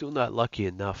 It's still not lucky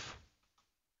enough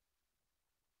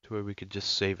to where we could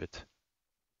just save it.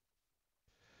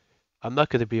 I'm not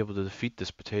going to be able to defeat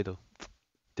this potato.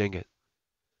 Dang it.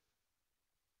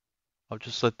 I'll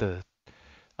just let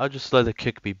it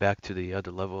kick me back to the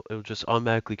other level. It'll just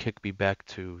automatically kick me back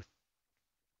to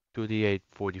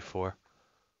 3844.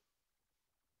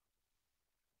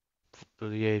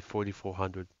 38,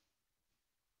 4400.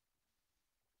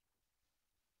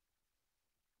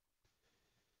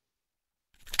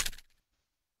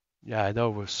 Yeah, I know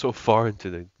we're so far into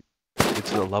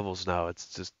the levels now. It's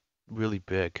just really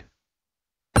big.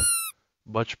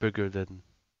 Much bigger than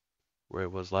where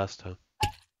it was last time.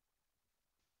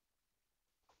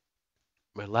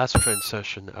 My last train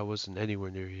session, I wasn't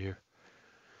anywhere near here.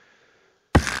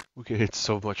 We can hit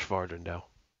so much farther now.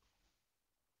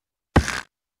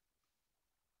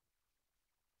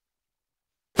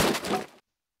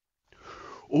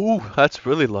 Ooh, that's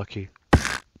really lucky.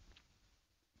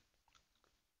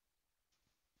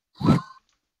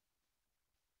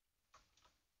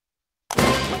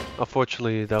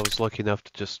 Unfortunately, that was lucky enough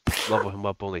to just level him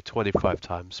up only 25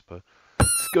 times, but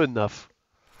it's good enough.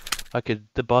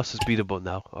 The boss is beatable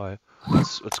now. Alright,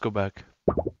 let's go back.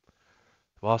 The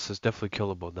boss is definitely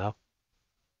killable now.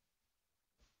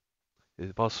 The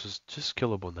boss is just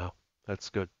killable now. That's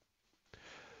good.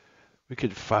 We can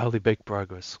finally make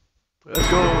progress. Let's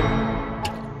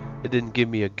go! It didn't give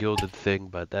me a gilded thing,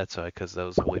 but that's alright, because that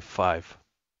was only 5.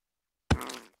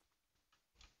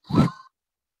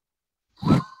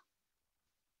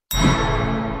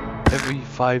 Every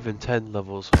 5 and 10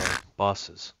 levels are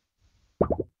bosses.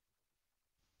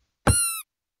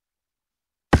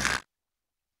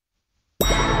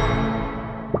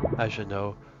 As you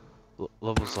know,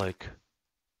 levels like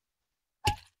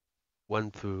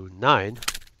 1 through 9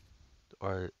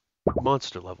 are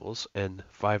monster levels, and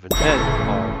 5 and 10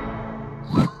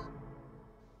 are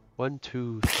 1,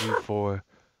 2, 3, 4,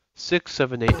 6,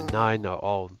 7, 8, and 9 are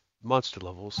all monster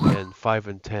levels, and 5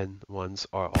 and 10 ones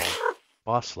are all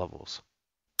boss levels.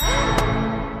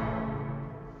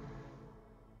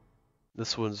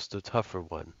 This one's the tougher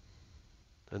one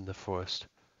in the forest.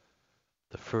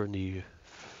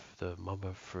 The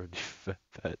Mama Fernie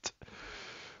Vet.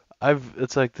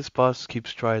 It's like this boss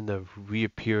keeps trying to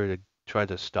reappear to try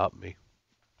to stop me.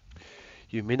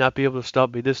 You may not be able to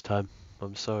stop me this time.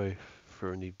 I'm sorry,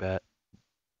 Fernie Bat.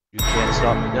 You can't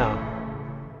stop me now.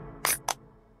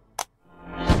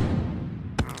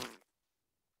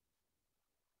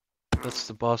 That's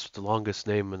the boss with the longest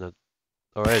name in it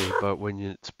already, but when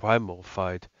it's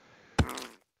primalified,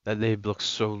 that name looks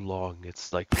so long,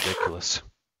 it's like ridiculous.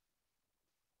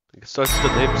 The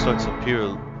name starts to appear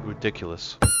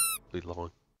ridiculously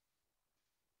long.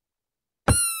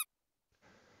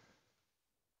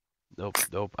 Nope,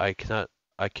 I cannot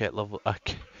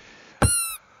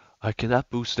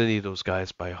boost any of those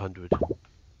guys by 100.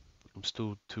 I'm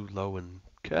still too low in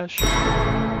cash.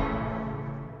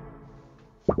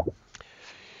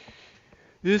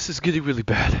 This is getting really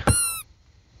bad.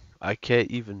 I can't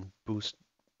even boost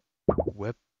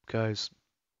web guys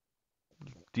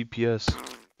DPS.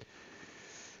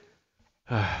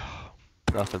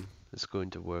 Nothing is going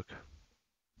to work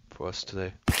for us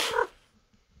today.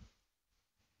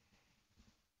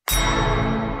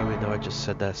 I mean, I just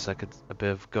said that a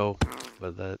bit ago,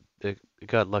 but it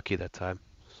got lucky that time.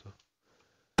 So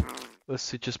let's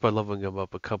see, just by leveling him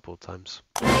up a couple of times.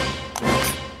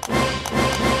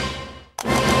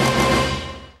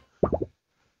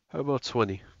 How about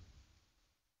 20?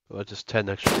 Or just 10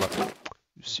 extra luck?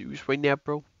 You serious right now,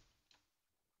 bro?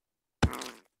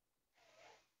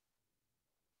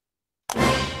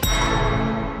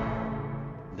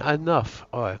 Not enough.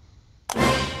 Alright.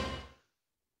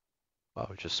 Wow,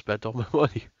 I just spent all my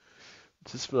money.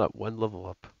 Just for that one level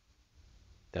up.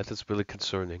 That is really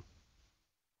concerning.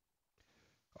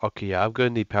 Okay, yeah, I'm gonna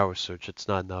need Power Surge. It's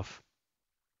not enough.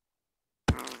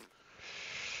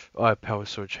 Alright, Power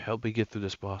Surge. Help me get through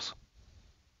this boss.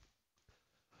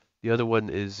 The other one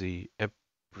is the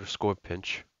Emperor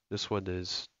Scorpinch. This one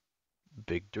is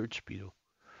Big Dirge Beetle.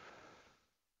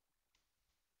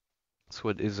 This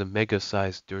one is a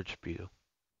mega-sized Dirge Beetle.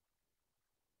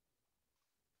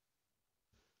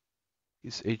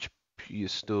 His HP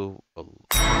is still...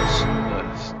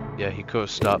 yeah, he could have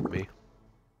stopped me.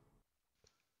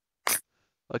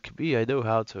 Lucky me, I know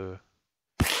how to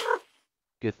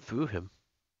get through him.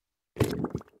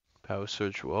 Power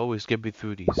Surge will always get me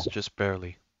through these, just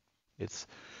barely. It's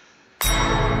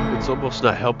almost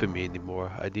not helping me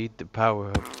anymore. I need the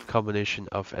power of combination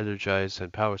of Energize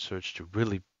and Power Surge to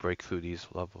really break through these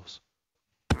levels.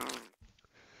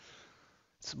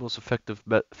 It's the most effective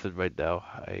method right now.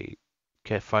 I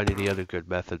can't find any other good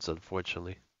methods,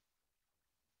 unfortunately.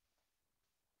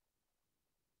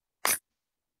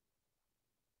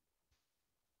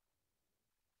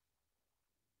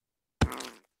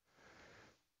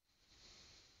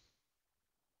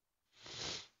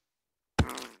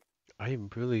 I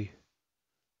am really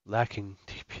lacking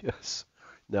DPS.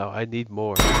 No, I need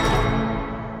more.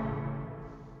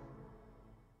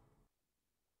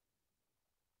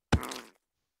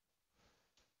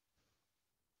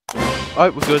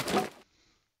 Alright, we're good.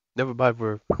 Never mind,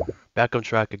 we're back on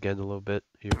track again a little bit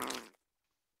here.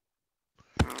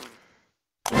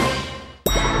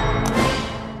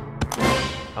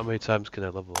 How many times can I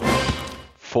level up?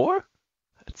 4?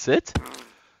 That's it?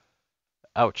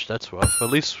 Ouch, that's rough. At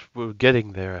least we're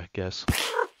getting there, I guess.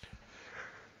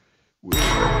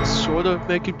 We're sort of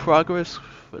making progress,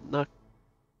 but not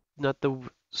the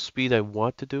speed I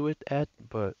want to do it at,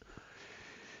 but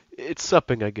it's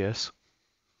something, I guess.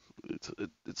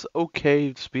 It's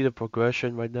okay speed of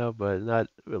progression right now, but not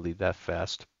really that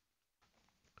fast.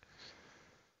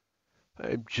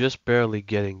 I'm just barely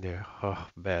getting there. Oh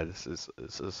man, this is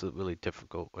really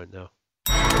difficult right now.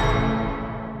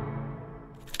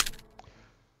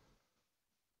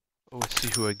 Oh, let's see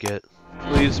who I get.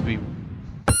 Please be.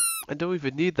 I don't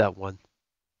even need that one.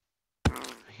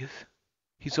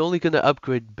 He's only gonna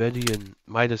upgrade Benny and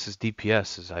Midas's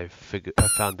DPS, as I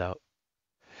found out.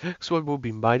 Next one will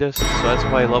be Midas, so that's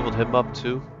why I leveled him up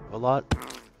too a lot.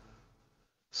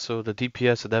 So the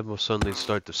DPS of them will suddenly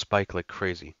start to spike like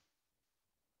crazy.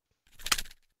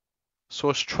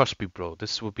 Source, trust me, bro.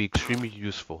 This will be extremely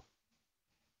useful.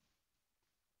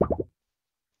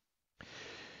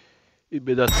 It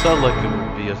may not sound like it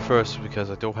would be at first because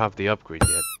I don't have the upgrade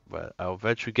yet, but I'll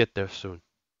eventually get there soon.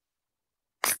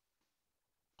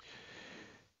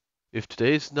 If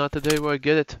today is not the day where I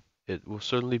get it, it will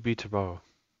certainly be tomorrow.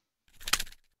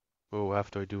 Oh,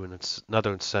 after I do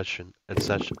another session.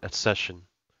 After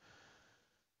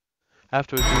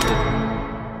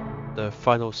I do the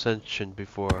final session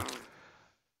before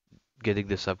getting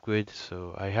this upgrade,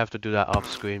 so I have to do that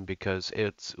off screen because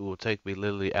it will take me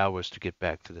literally hours to get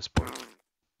back to this point.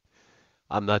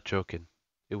 I'm not joking.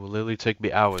 It will literally take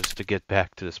me hours to get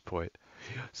back to this point.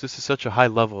 So this is such a high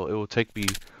level, it will take me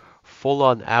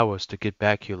full-on hours to get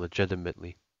back here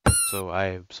legitimately. So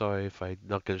I'm sorry if I'm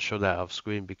not going to show that off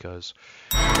screen because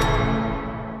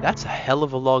that's a hell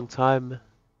of a long time.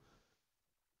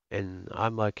 And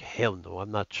I'm like, hell no,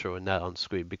 I'm not showing that on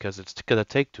screen because it's going to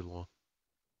take too long.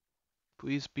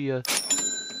 Please be a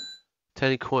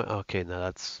 10 coin. Okay, now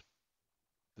let's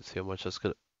see how much that's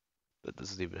going to... That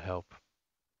doesn't even help.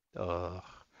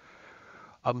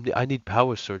 I need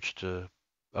power surge to...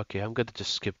 Okay, I'm going to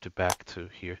just skip back to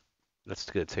here. That's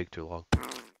going to take too long.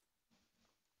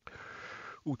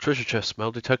 Ooh, treasure chest,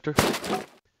 metal detector.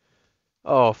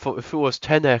 Oh, if it was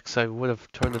 10x, I would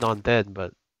have turned it on then,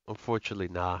 but unfortunately,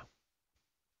 nah.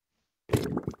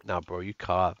 Nah, bro, you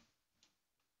caught.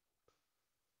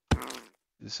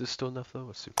 Is this still enough, though?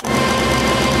 Let's see.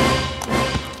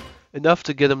 Enough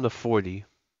to get him to 40.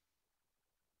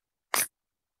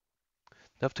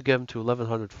 Enough to get him to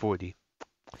 1140.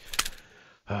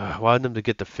 I wanted him to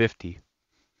get to 50.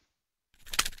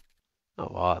 Oh,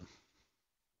 wow.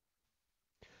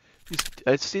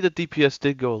 I see the DPS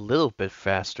did go a little bit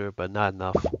faster, but not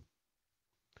enough.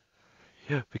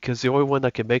 Yeah, because the only one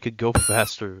that can make it go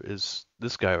faster is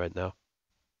this guy right now.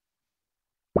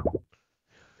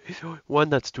 He's the only one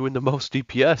that's doing the most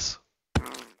DPS.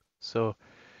 So,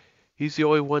 he's the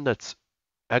only one that's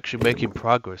actually making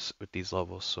progress with these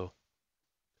levels, so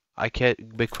I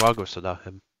can't make progress without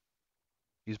him.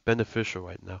 He's beneficial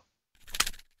right now.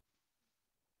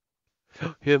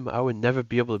 Him, I would never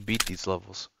be able to beat these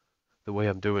levels the way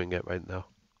I'm doing it right now.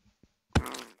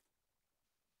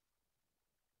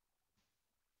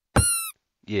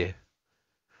 Yeah.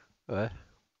 What?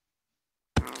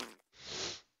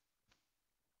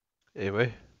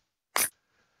 Anyway.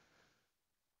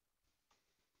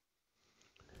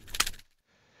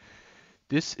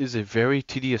 This is a very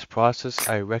tedious process.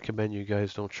 I recommend you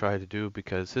guys don't try to do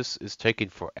because this is taking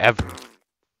forever.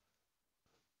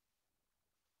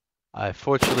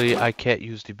 Fortunately, I can't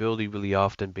use the ability really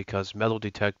often because metal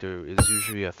detector is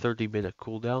usually a 30-minute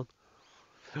cooldown.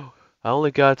 I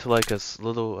only got to like as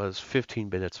little as 15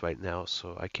 minutes right now,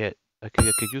 so I could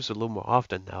use it a little more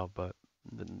often now, but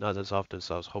not as often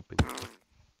as I was hoping for.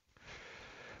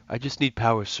 I just need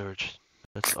power surge.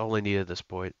 That's all I need at this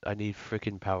point. I need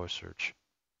freaking power surge.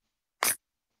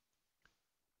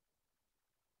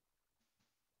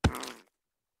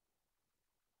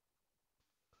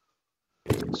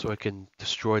 So I can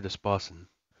destroy this boss in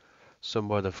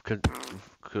somewhat of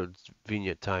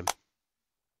convenient time.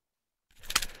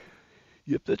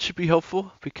 Yep, that should be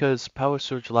helpful because power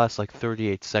surge lasts like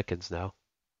 38 seconds now.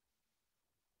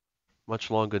 Much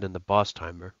longer than the boss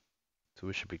timer. So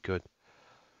it should be good.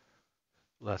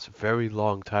 Lasts a very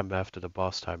long time after the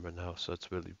boss timer now, so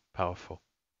it's really powerful.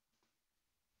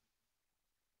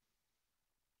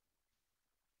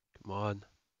 Come on.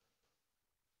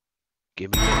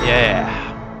 Give me it.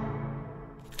 Yeah!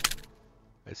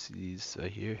 I see these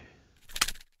here.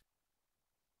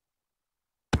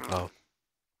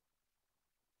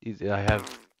 I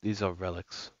have, these are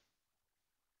relics.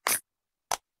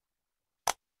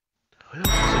 It's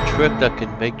a trick that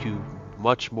can make you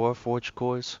much more forge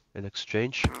cores in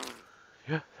exchange.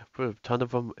 Yeah, put a ton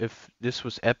of them. If this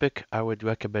was epic, I would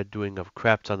recommend doing a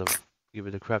crap ton of,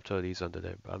 giving a crap ton of these under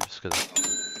there. But I'm just gonna.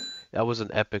 That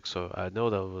wasn't epic, so I know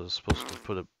that was supposed to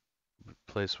put a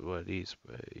place with one of these,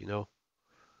 but you know,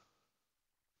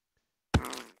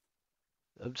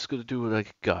 I'm just gonna do what I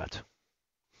got.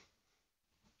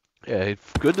 Yeah,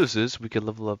 good news is we can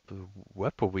level up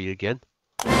Wepwawet again.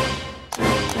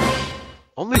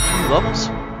 Only 3 levels?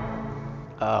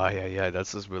 Ah, yeah,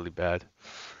 that's just really bad.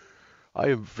 I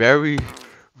am very,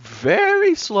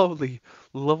 very slowly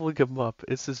leveling him up.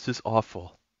 This is just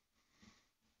awful.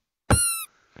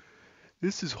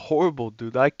 This is horrible,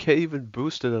 dude. I can't even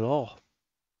boost it at all.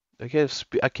 I can't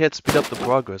speed up the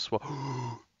progress. Well,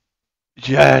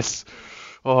 yes!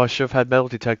 Oh, I should have had metal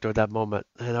detector at that moment,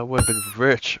 and I would have been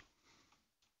rich.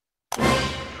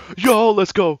 Yo,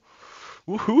 let's go!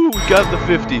 Woohoo! We got the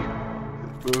 50.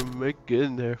 We're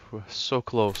making there. We're so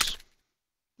close.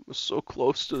 We're so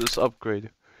close to this upgrade.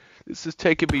 This is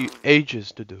taking me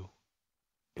ages to do.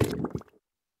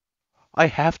 I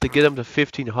have to get him to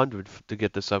 1500 to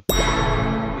get this upgrade.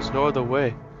 There's no other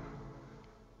way.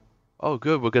 Oh,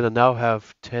 good. We're gonna now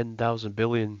have 10,000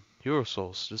 billion Euro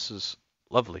souls. This is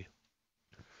lovely.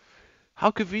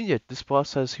 How convenient. This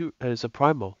boss has a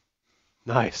primal.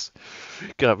 Nice.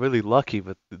 Got really lucky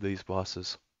with these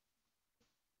bosses.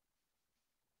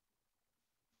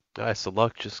 Nice. The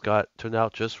luck turned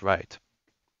out just right.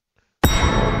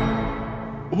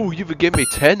 Ooh, you even gave me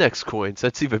 10x coins.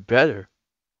 That's even better.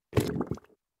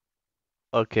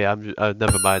 Okay,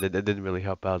 never mind. It didn't really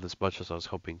help out as much as I was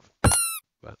hoping.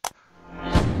 But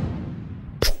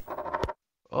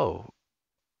oh,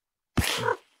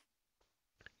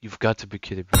 you've got to be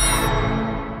kidding me.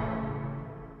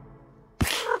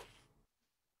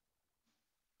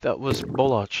 That was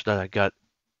Moloch that I got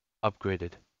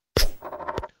upgraded.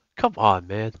 Come on,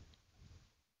 man.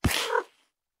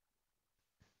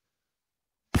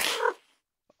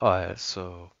 Alright,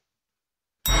 so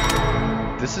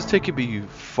this is taking me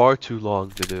far too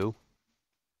long to do.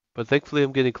 But thankfully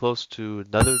I'm getting close to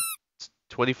another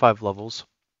 25 levels.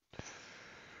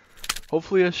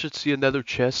 Hopefully I should see another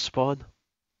chest spawn.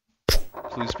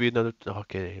 Please be another...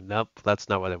 Okay, nope, that's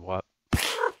not what I want.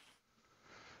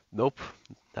 Nope,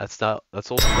 that's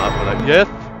also not what I...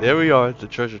 Yeah, there we are, the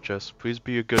treasure chest. Please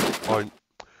be a good... Or...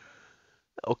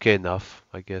 Okay, enough,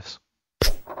 I guess.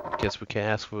 I guess we can't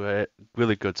ask for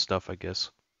really good stuff, I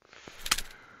guess.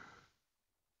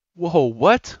 Whoa,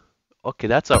 what? Okay,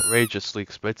 that's outrageously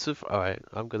expensive. Alright,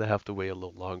 I'm gonna have to wait a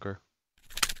little longer.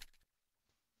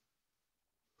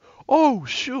 Oh,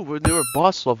 shoot, we're near a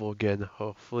boss level again.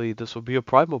 Hopefully this will be a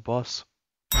primal boss.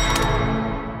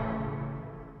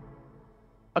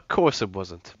 Of course it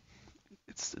wasn't.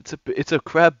 It's a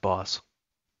crab boss.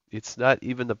 It's not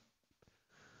even a...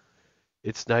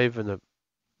 It's not even a...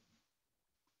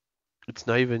 It's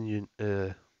not even...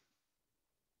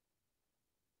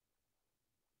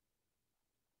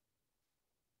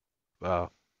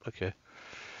 Wow, okay.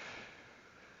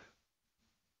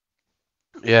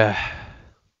 Yeah.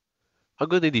 I'm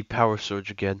gonna need Power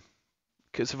Surge again.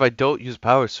 Because if I don't use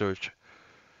Power Surge,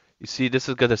 you see, this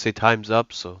is gonna say time's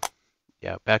up, so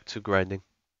yeah, back to grinding.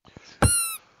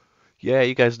 Yeah,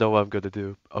 you guys know what I'm gonna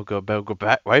do. I'll go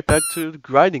back right back to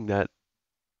grinding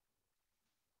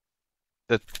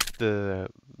the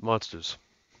monsters.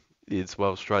 It's what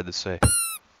I was trying to say.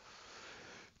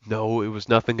 No, it was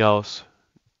nothing else.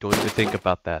 Don't even think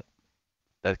about that.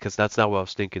 Because that's not what I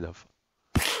was thinking of.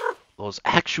 What I was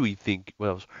actually thinking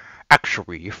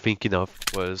of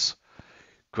was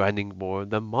grinding more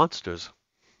than monsters.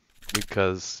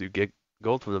 Because you get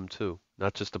gold from them too,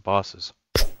 not just the bosses.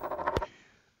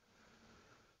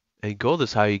 And gold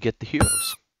is how you get the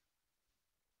heroes.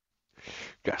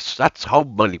 Yes, that's how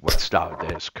money works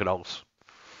nowadays, kiddos.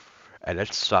 And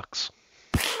it sucks.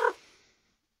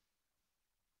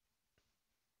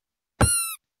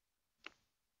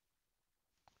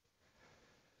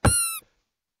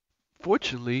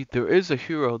 Fortunately, there is a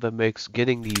hero that makes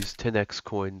getting these 10x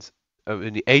coins,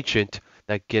 in the ancient,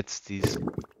 that gets these...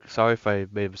 Sorry if I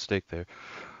made a mistake there.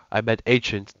 I meant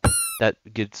ancient, that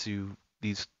gives you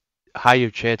these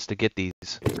higher chance to get these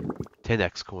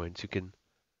 10x coins. You can...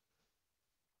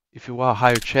 If you want a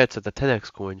higher chance at the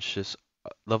 10x coins, just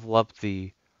level up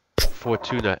the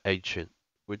Fortuna Ancient,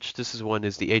 which this is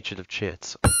the Ancient of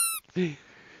Chance.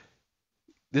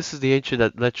 This is the Ancient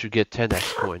that lets you get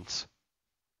 10x coins.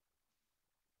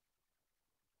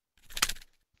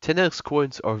 10x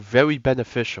coins are very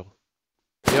beneficial.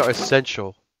 They are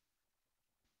essential.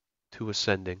 2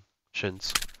 ascending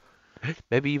shins.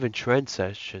 Maybe even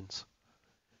transitions.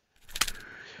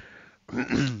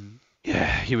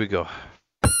 Yeah, here we go.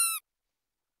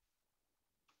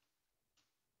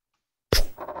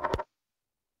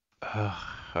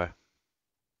 Alright.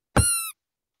 Can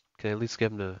I at least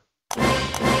give him the...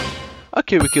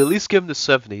 Okay, we can at least give him the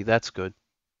 70. That's good.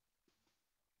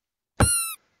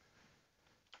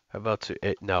 How about to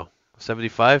 8? No.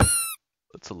 75?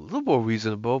 It's a little more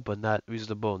reasonable, but not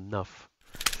reasonable enough.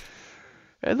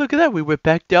 And look at that, we went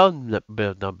back down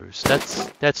numbers.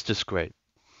 That's just great.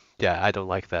 Yeah, I don't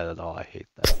like that at all. I hate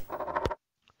that.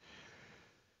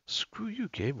 Screw you,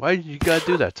 game. Why did you gotta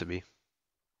do that to me?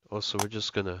 Also, we're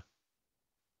just gonna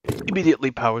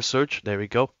immediately power search. There we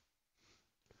go.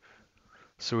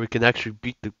 So we can actually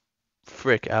beat the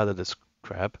frick out of this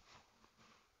crab.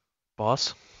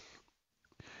 Boss.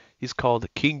 He's called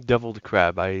King Deviled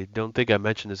Crab. I don't think I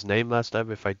mentioned his name last time.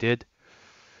 If I did,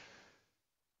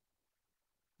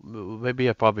 maybe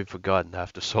I've probably forgotten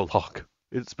after so long.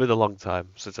 It's been a long time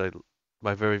since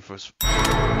my very first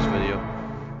video.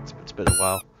 It's been a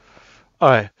while.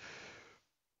 Alright.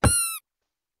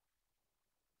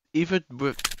 Even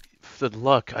with the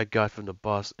luck I got from the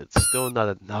boss, it's still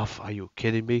not enough. Are you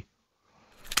kidding me?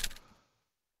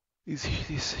 These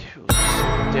heroes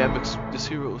are so this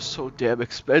hero is so damn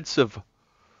expensive.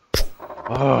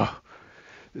 Ugh.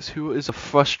 This hero is a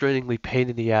frustratingly pain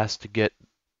in the ass to get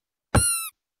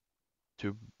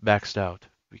to maxed out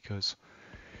because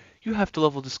you have to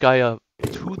level this guy up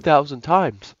 2,000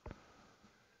 times.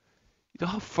 You know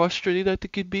how frustrating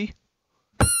that can be?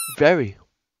 Very.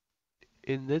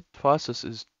 And that process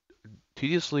is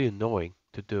tediously annoying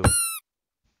to do.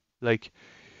 Like,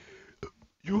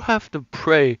 you have to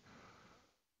pray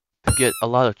to get a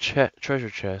lot of treasure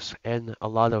chests and a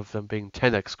lot of them being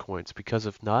 10x coins, because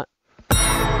if not,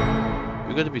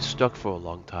 you're going to be stuck for a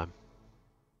long time.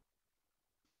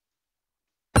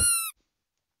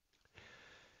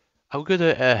 I'm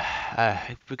gonna,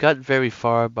 we got very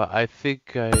far, but I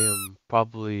think I'm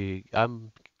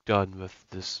done with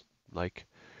this. Like,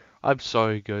 I'm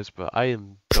sorry guys, but I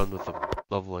am done with the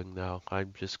leveling now.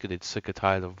 I'm just getting sick and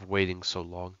tired of waiting so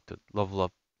long to level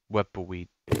up Wepwawet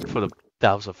for the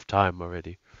 1000th time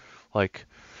already. Like,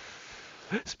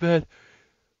 it's bad.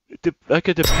 I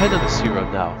can depend on this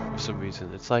hero now for some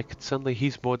reason. It's like suddenly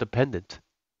he's more dependent.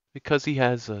 Because he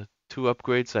has 2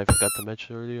 upgrades I forgot to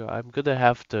mention earlier, I'm gonna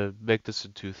have to make this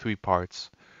into 3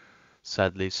 parts,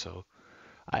 sadly, so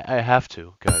I have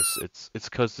to, guys. It's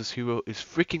because this hero is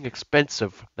freaking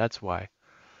expensive, that's why.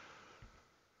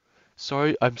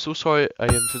 Sorry, I'm so sorry, I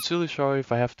am sincerely sorry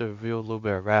if I have to reveal a little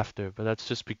bit of rafter, but that's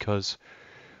just because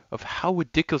of how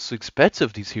ridiculously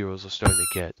expensive these heroes are starting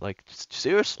to get. Like,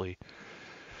 seriously.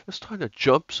 They're starting to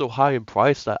jump so high in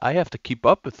price that I have to keep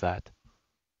up with that.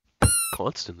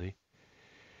 Constantly.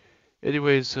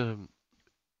 Anyways,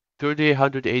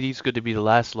 3880 is going to be the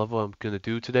last level I'm going to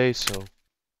do today, so...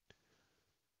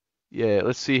 Yeah,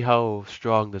 let's see how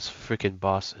strong this freaking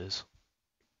boss is.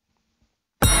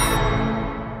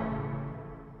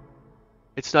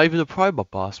 It's not even a primal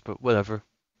boss, but whatever.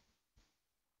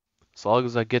 As long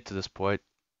as I get to this point,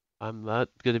 I'm not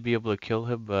going to be able to kill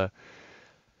him,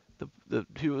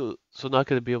 he was so not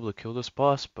going to be able to kill this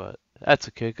boss, but that's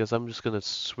okay, because I'm just going to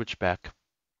switch back.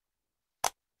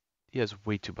 He has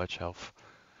way too much health.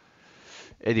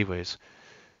 Anyways,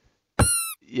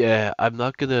 yeah, I'm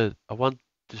not gonna... I want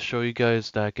to show you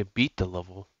guys that I can beat the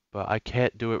level, but I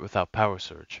can't do it without Power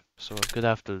Surge. So I'm gonna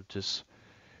have to just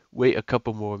wait a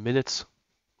couple more minutes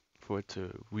for it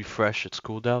to refresh its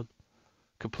cooldown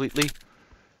completely.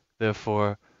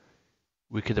 Therefore,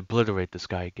 we can obliterate this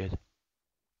guy again.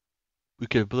 We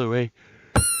can obliterate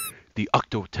the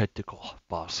Octo-Tentacle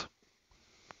boss.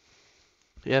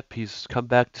 Yep, he's come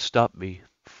back to stop me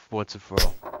once and for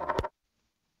all.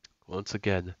 Once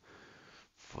again,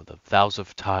 for the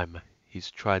 1000th time,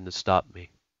 he's trying to stop me.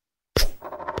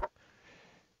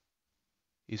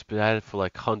 He's been at it for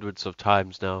like hundreds of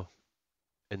times now.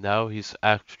 And now he's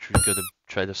actually gonna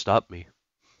try to stop me.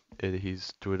 And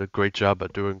he's doing a great job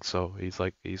at doing so. He's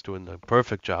doing a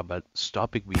perfect job at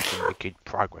stopping me from making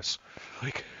progress.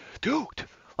 Like, dude!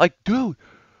 Let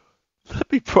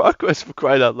me progress for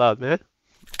crying out loud, man.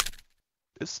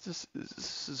 This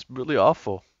is really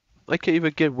awful. I can't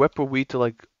even get Wepwawet to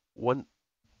like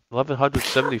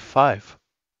 1175.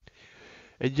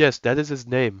 And yes, that is his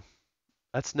name.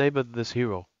 That's the name of this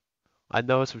hero. I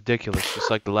know it's ridiculous, just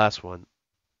like the last one.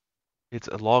 It's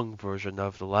a long version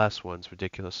of the last one's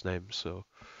ridiculous name, so...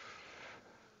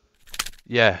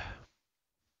 Yeah.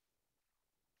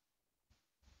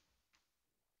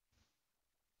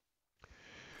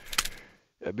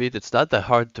 I mean, it's not that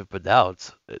hard to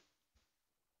pronounce.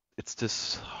 It's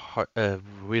just hard,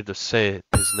 weird to say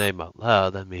his name out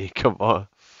loud. I mean, come on.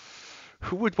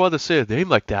 Who would want to say a name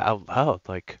like that out loud?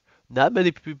 Like, not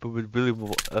many people would really,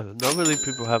 not many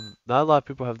people have, not a lot of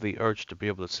people have the urge to be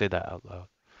able to say that out loud.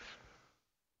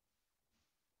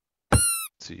 Let's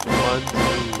see, 1, 2,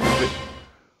 3.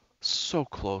 So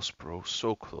close, bro.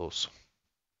 So close.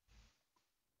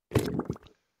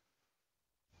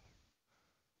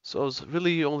 So I was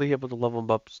really only able to level him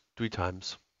up 3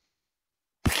 times.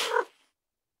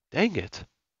 Dang it.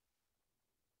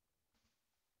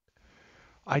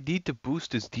 I need to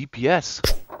boost his DPS.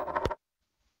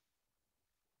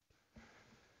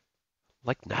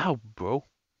 Like now, bro.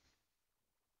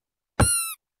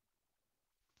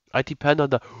 I depend on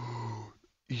the...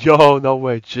 Yo, no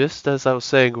way. Just as I was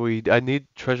saying, I need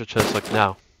treasure chests like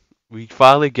now. We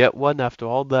finally get one after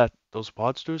all those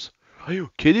monsters. Are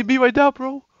you kidding me right now,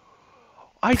 bro?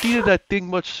 I needed that thing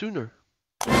much sooner.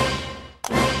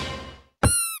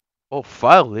 Oh,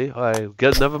 finally.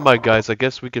 Never mind, guys. I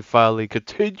guess we can finally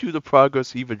continue the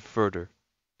progress even further.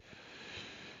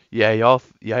 Yeah,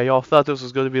 y'all thought this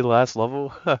was going to be the last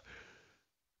level?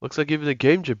 Looks like even the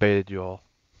game debated y'all.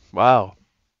 Wow.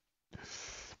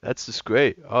 That's just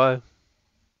great. I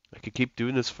can keep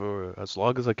doing this for as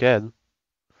long as I can.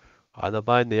 I don't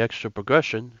mind the extra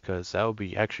progression, because that would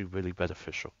be actually really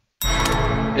beneficial.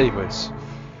 Anyways,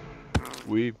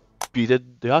 we beat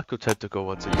the Octo Tentacle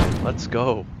once again. Let's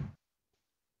go.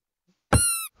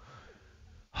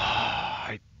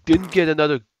 I didn't get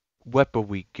another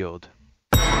Wepwawet guild.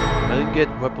 I didn't get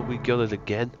Wepwawet guilded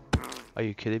again. Are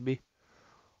you kidding me?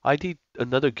 I need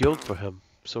another guild for him,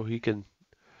 so he can...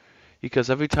 Because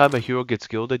every time a hero gets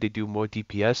guilded, they do more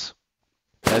DPS.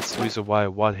 That's the reason why I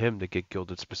want him to get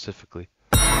guilded specifically.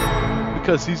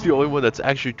 Because he's the only one that's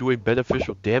actually doing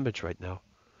beneficial damage right now.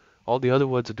 All the other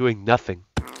ones are doing nothing.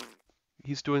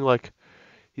 He's doing like...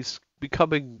 He's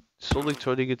becoming... Slowly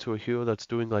turning into a hero that's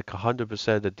doing like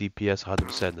 100% of the DPS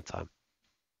 100% of the time.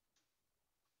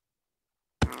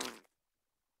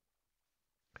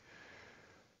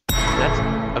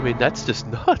 That's just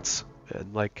nuts.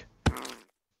 And like...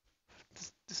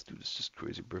 This dude is just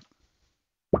crazy, bro.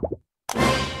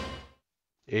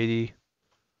 80.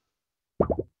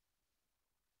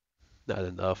 Not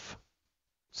enough.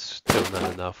 Still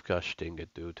not enough. Gosh dang it,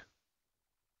 dude.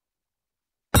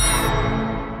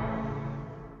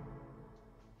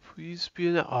 Please be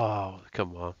an... Oh,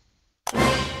 come on.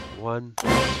 1,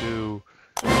 2...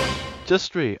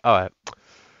 Just 3. Alright.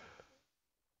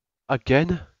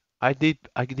 Again? I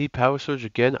need power surge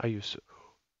again? Are you so...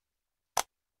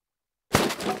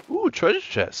 Ooh, treasure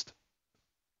chest.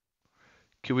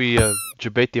 Can we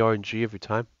debate the RNG every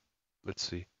time? Let's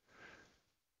see.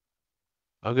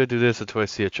 I'm gonna do this until I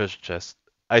see a treasure chest.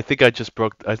 I think I just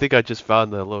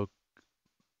found a little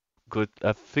good.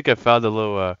 I think I found a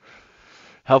little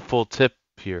helpful tip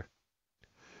here.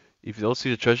 If you don't see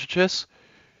the treasure chest,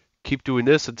 keep doing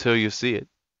this until you see it.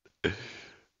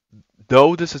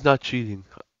 No, this is not cheating.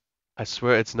 I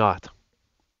swear it's not.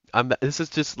 This is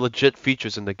just legit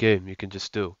features in the game you can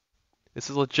just do. This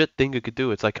is a legit thing you could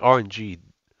do. It's like RNG.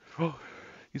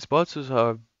 These monsters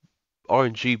are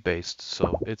RNG based,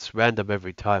 so it's random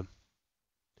every time.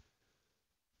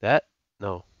 That?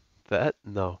 No. That?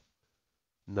 No.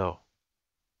 No.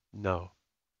 No.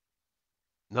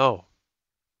 No.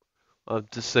 I'm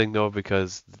just saying no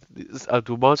because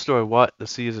the monster I want to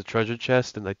see is a treasure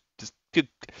chest, and I just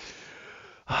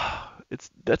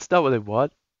that's not what I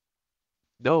want.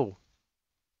 No.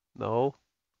 No.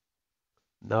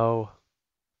 No.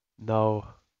 No.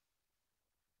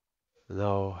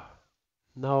 No.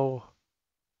 No.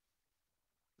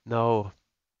 No.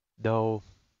 No.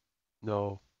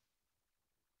 No.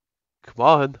 Come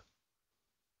on.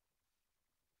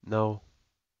 No.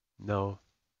 No.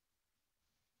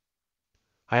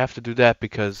 I have to do that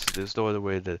because there's no other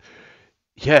way to...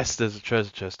 Yes, there's a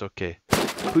treasure chest. Okay.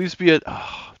 Please be a...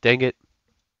 Oh, dang it.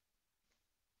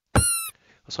 I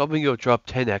was hoping you'll drop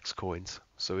 10x coins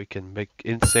so we can make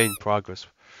insane progress.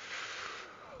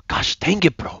 Gosh dang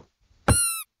it, bro.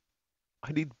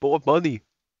 I need more money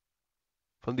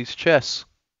from these chests.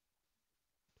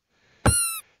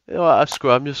 You know what,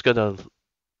 screw it. I'm just gonna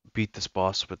beat this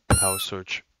boss with power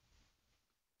surge.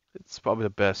 It's probably the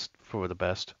best for the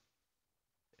best.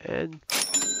 And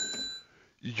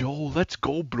yo, let's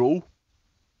go, bro.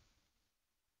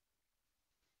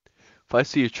 If I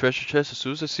see a treasure chest, as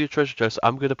soon as I see a treasure chest,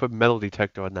 I'm gonna put metal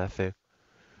detector on that thing.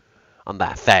 On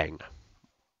that thing.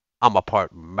 I'm a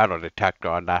part metal detector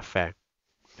on that thing.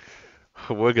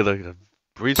 We're gonna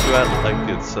breeze through it like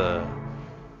it's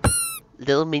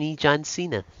little mini John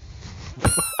Cena.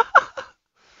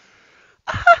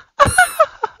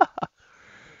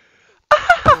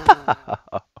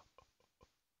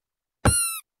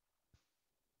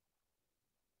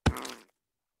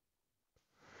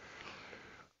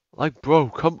 Like, bro,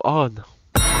 come on.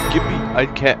 Give me. I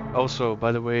can't. Also,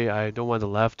 by the way, I don't want to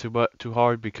laugh too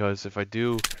hard because if I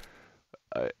do,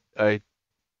 I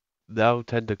now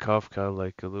tend to cough kind of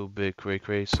like a little bit cray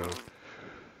cray. So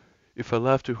if I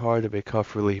laugh too hard, I may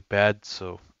cough really bad.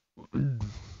 So I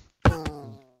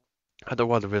don't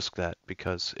want to risk that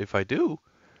because if I do,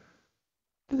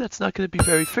 then that's not going to be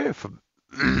very fair for me.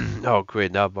 Oh,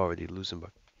 great. Now I'm already losing my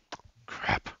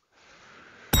crap.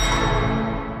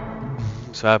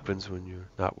 This happens when you're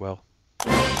not well.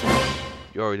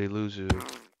 You already lose a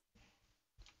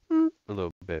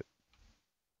little bit.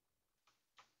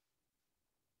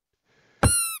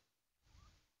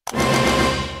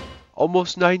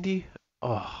 Almost 90?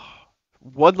 Oh,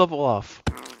 one level off.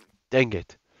 Dang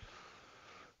it.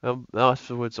 Now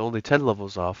afterwards, only 10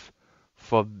 levels off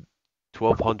from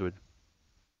 1200.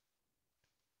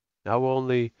 Now we're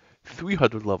only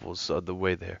 300 levels on the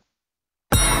way there.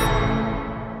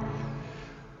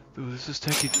 Dude, this is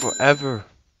taking forever.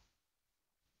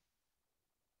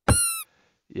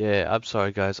 Yeah, I'm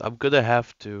sorry guys. I'm gonna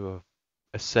have to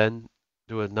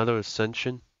do another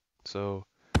ascension. So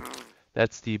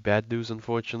that's the bad news,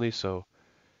 unfortunately. So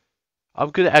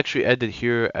I'm gonna actually end it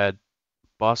here at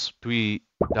boss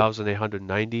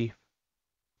 3890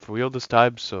 for real this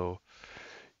time. So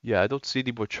yeah, I don't see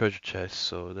any more treasure chests,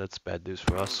 so that's bad news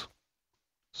for us.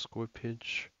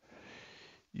 Scorpinch.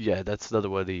 Yeah, that's another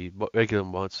one of the regular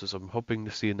monsters. I'm hoping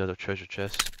to see another treasure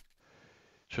chest.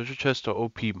 Treasure chests are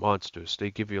OP monsters.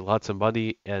 They give you lots of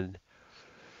money and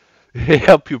they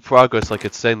help you progress like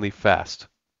insanely fast.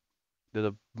 They're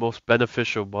the most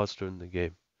beneficial monster in the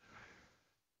game.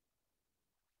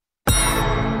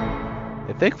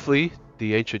 And thankfully,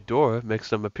 the ancient door makes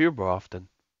them appear more often.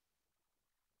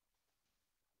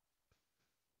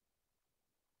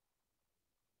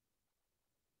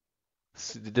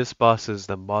 This boss is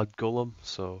the mod golem,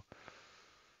 so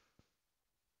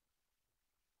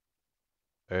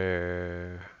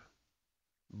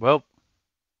well,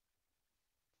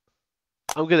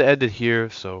 I'm gonna end it here.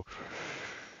 So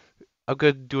I'm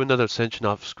gonna do another ascension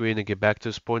off screen and get back to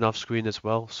this point off screen as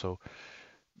well. So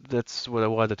that's what I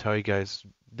wanted to tell you guys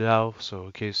now. So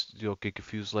in case you don't get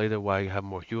confused later why I have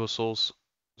more hero souls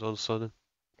all of a sudden.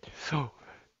 So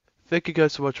thank you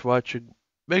guys so much for watching.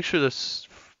 Make sure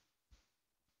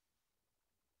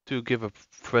to give a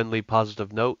friendly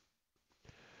positive note.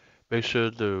 Make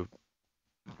sure to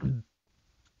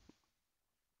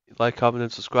like, comment,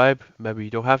 and subscribe. Remember,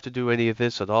 you don't have to do any of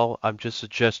this at all. I'm just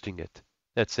suggesting it.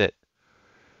 That's it.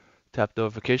 Tap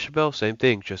notification bell, same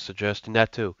thing, just suggesting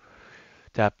that too.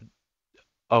 Tap,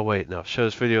 oh wait, no, share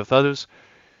this video with others.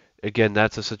 Again,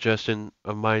 that's a suggestion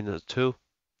of mine too.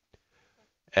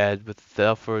 And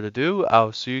without further ado,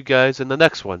 I'll see you guys in the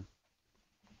next one.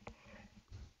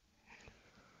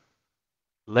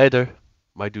 Later,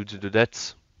 my dudes and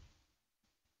dudettes.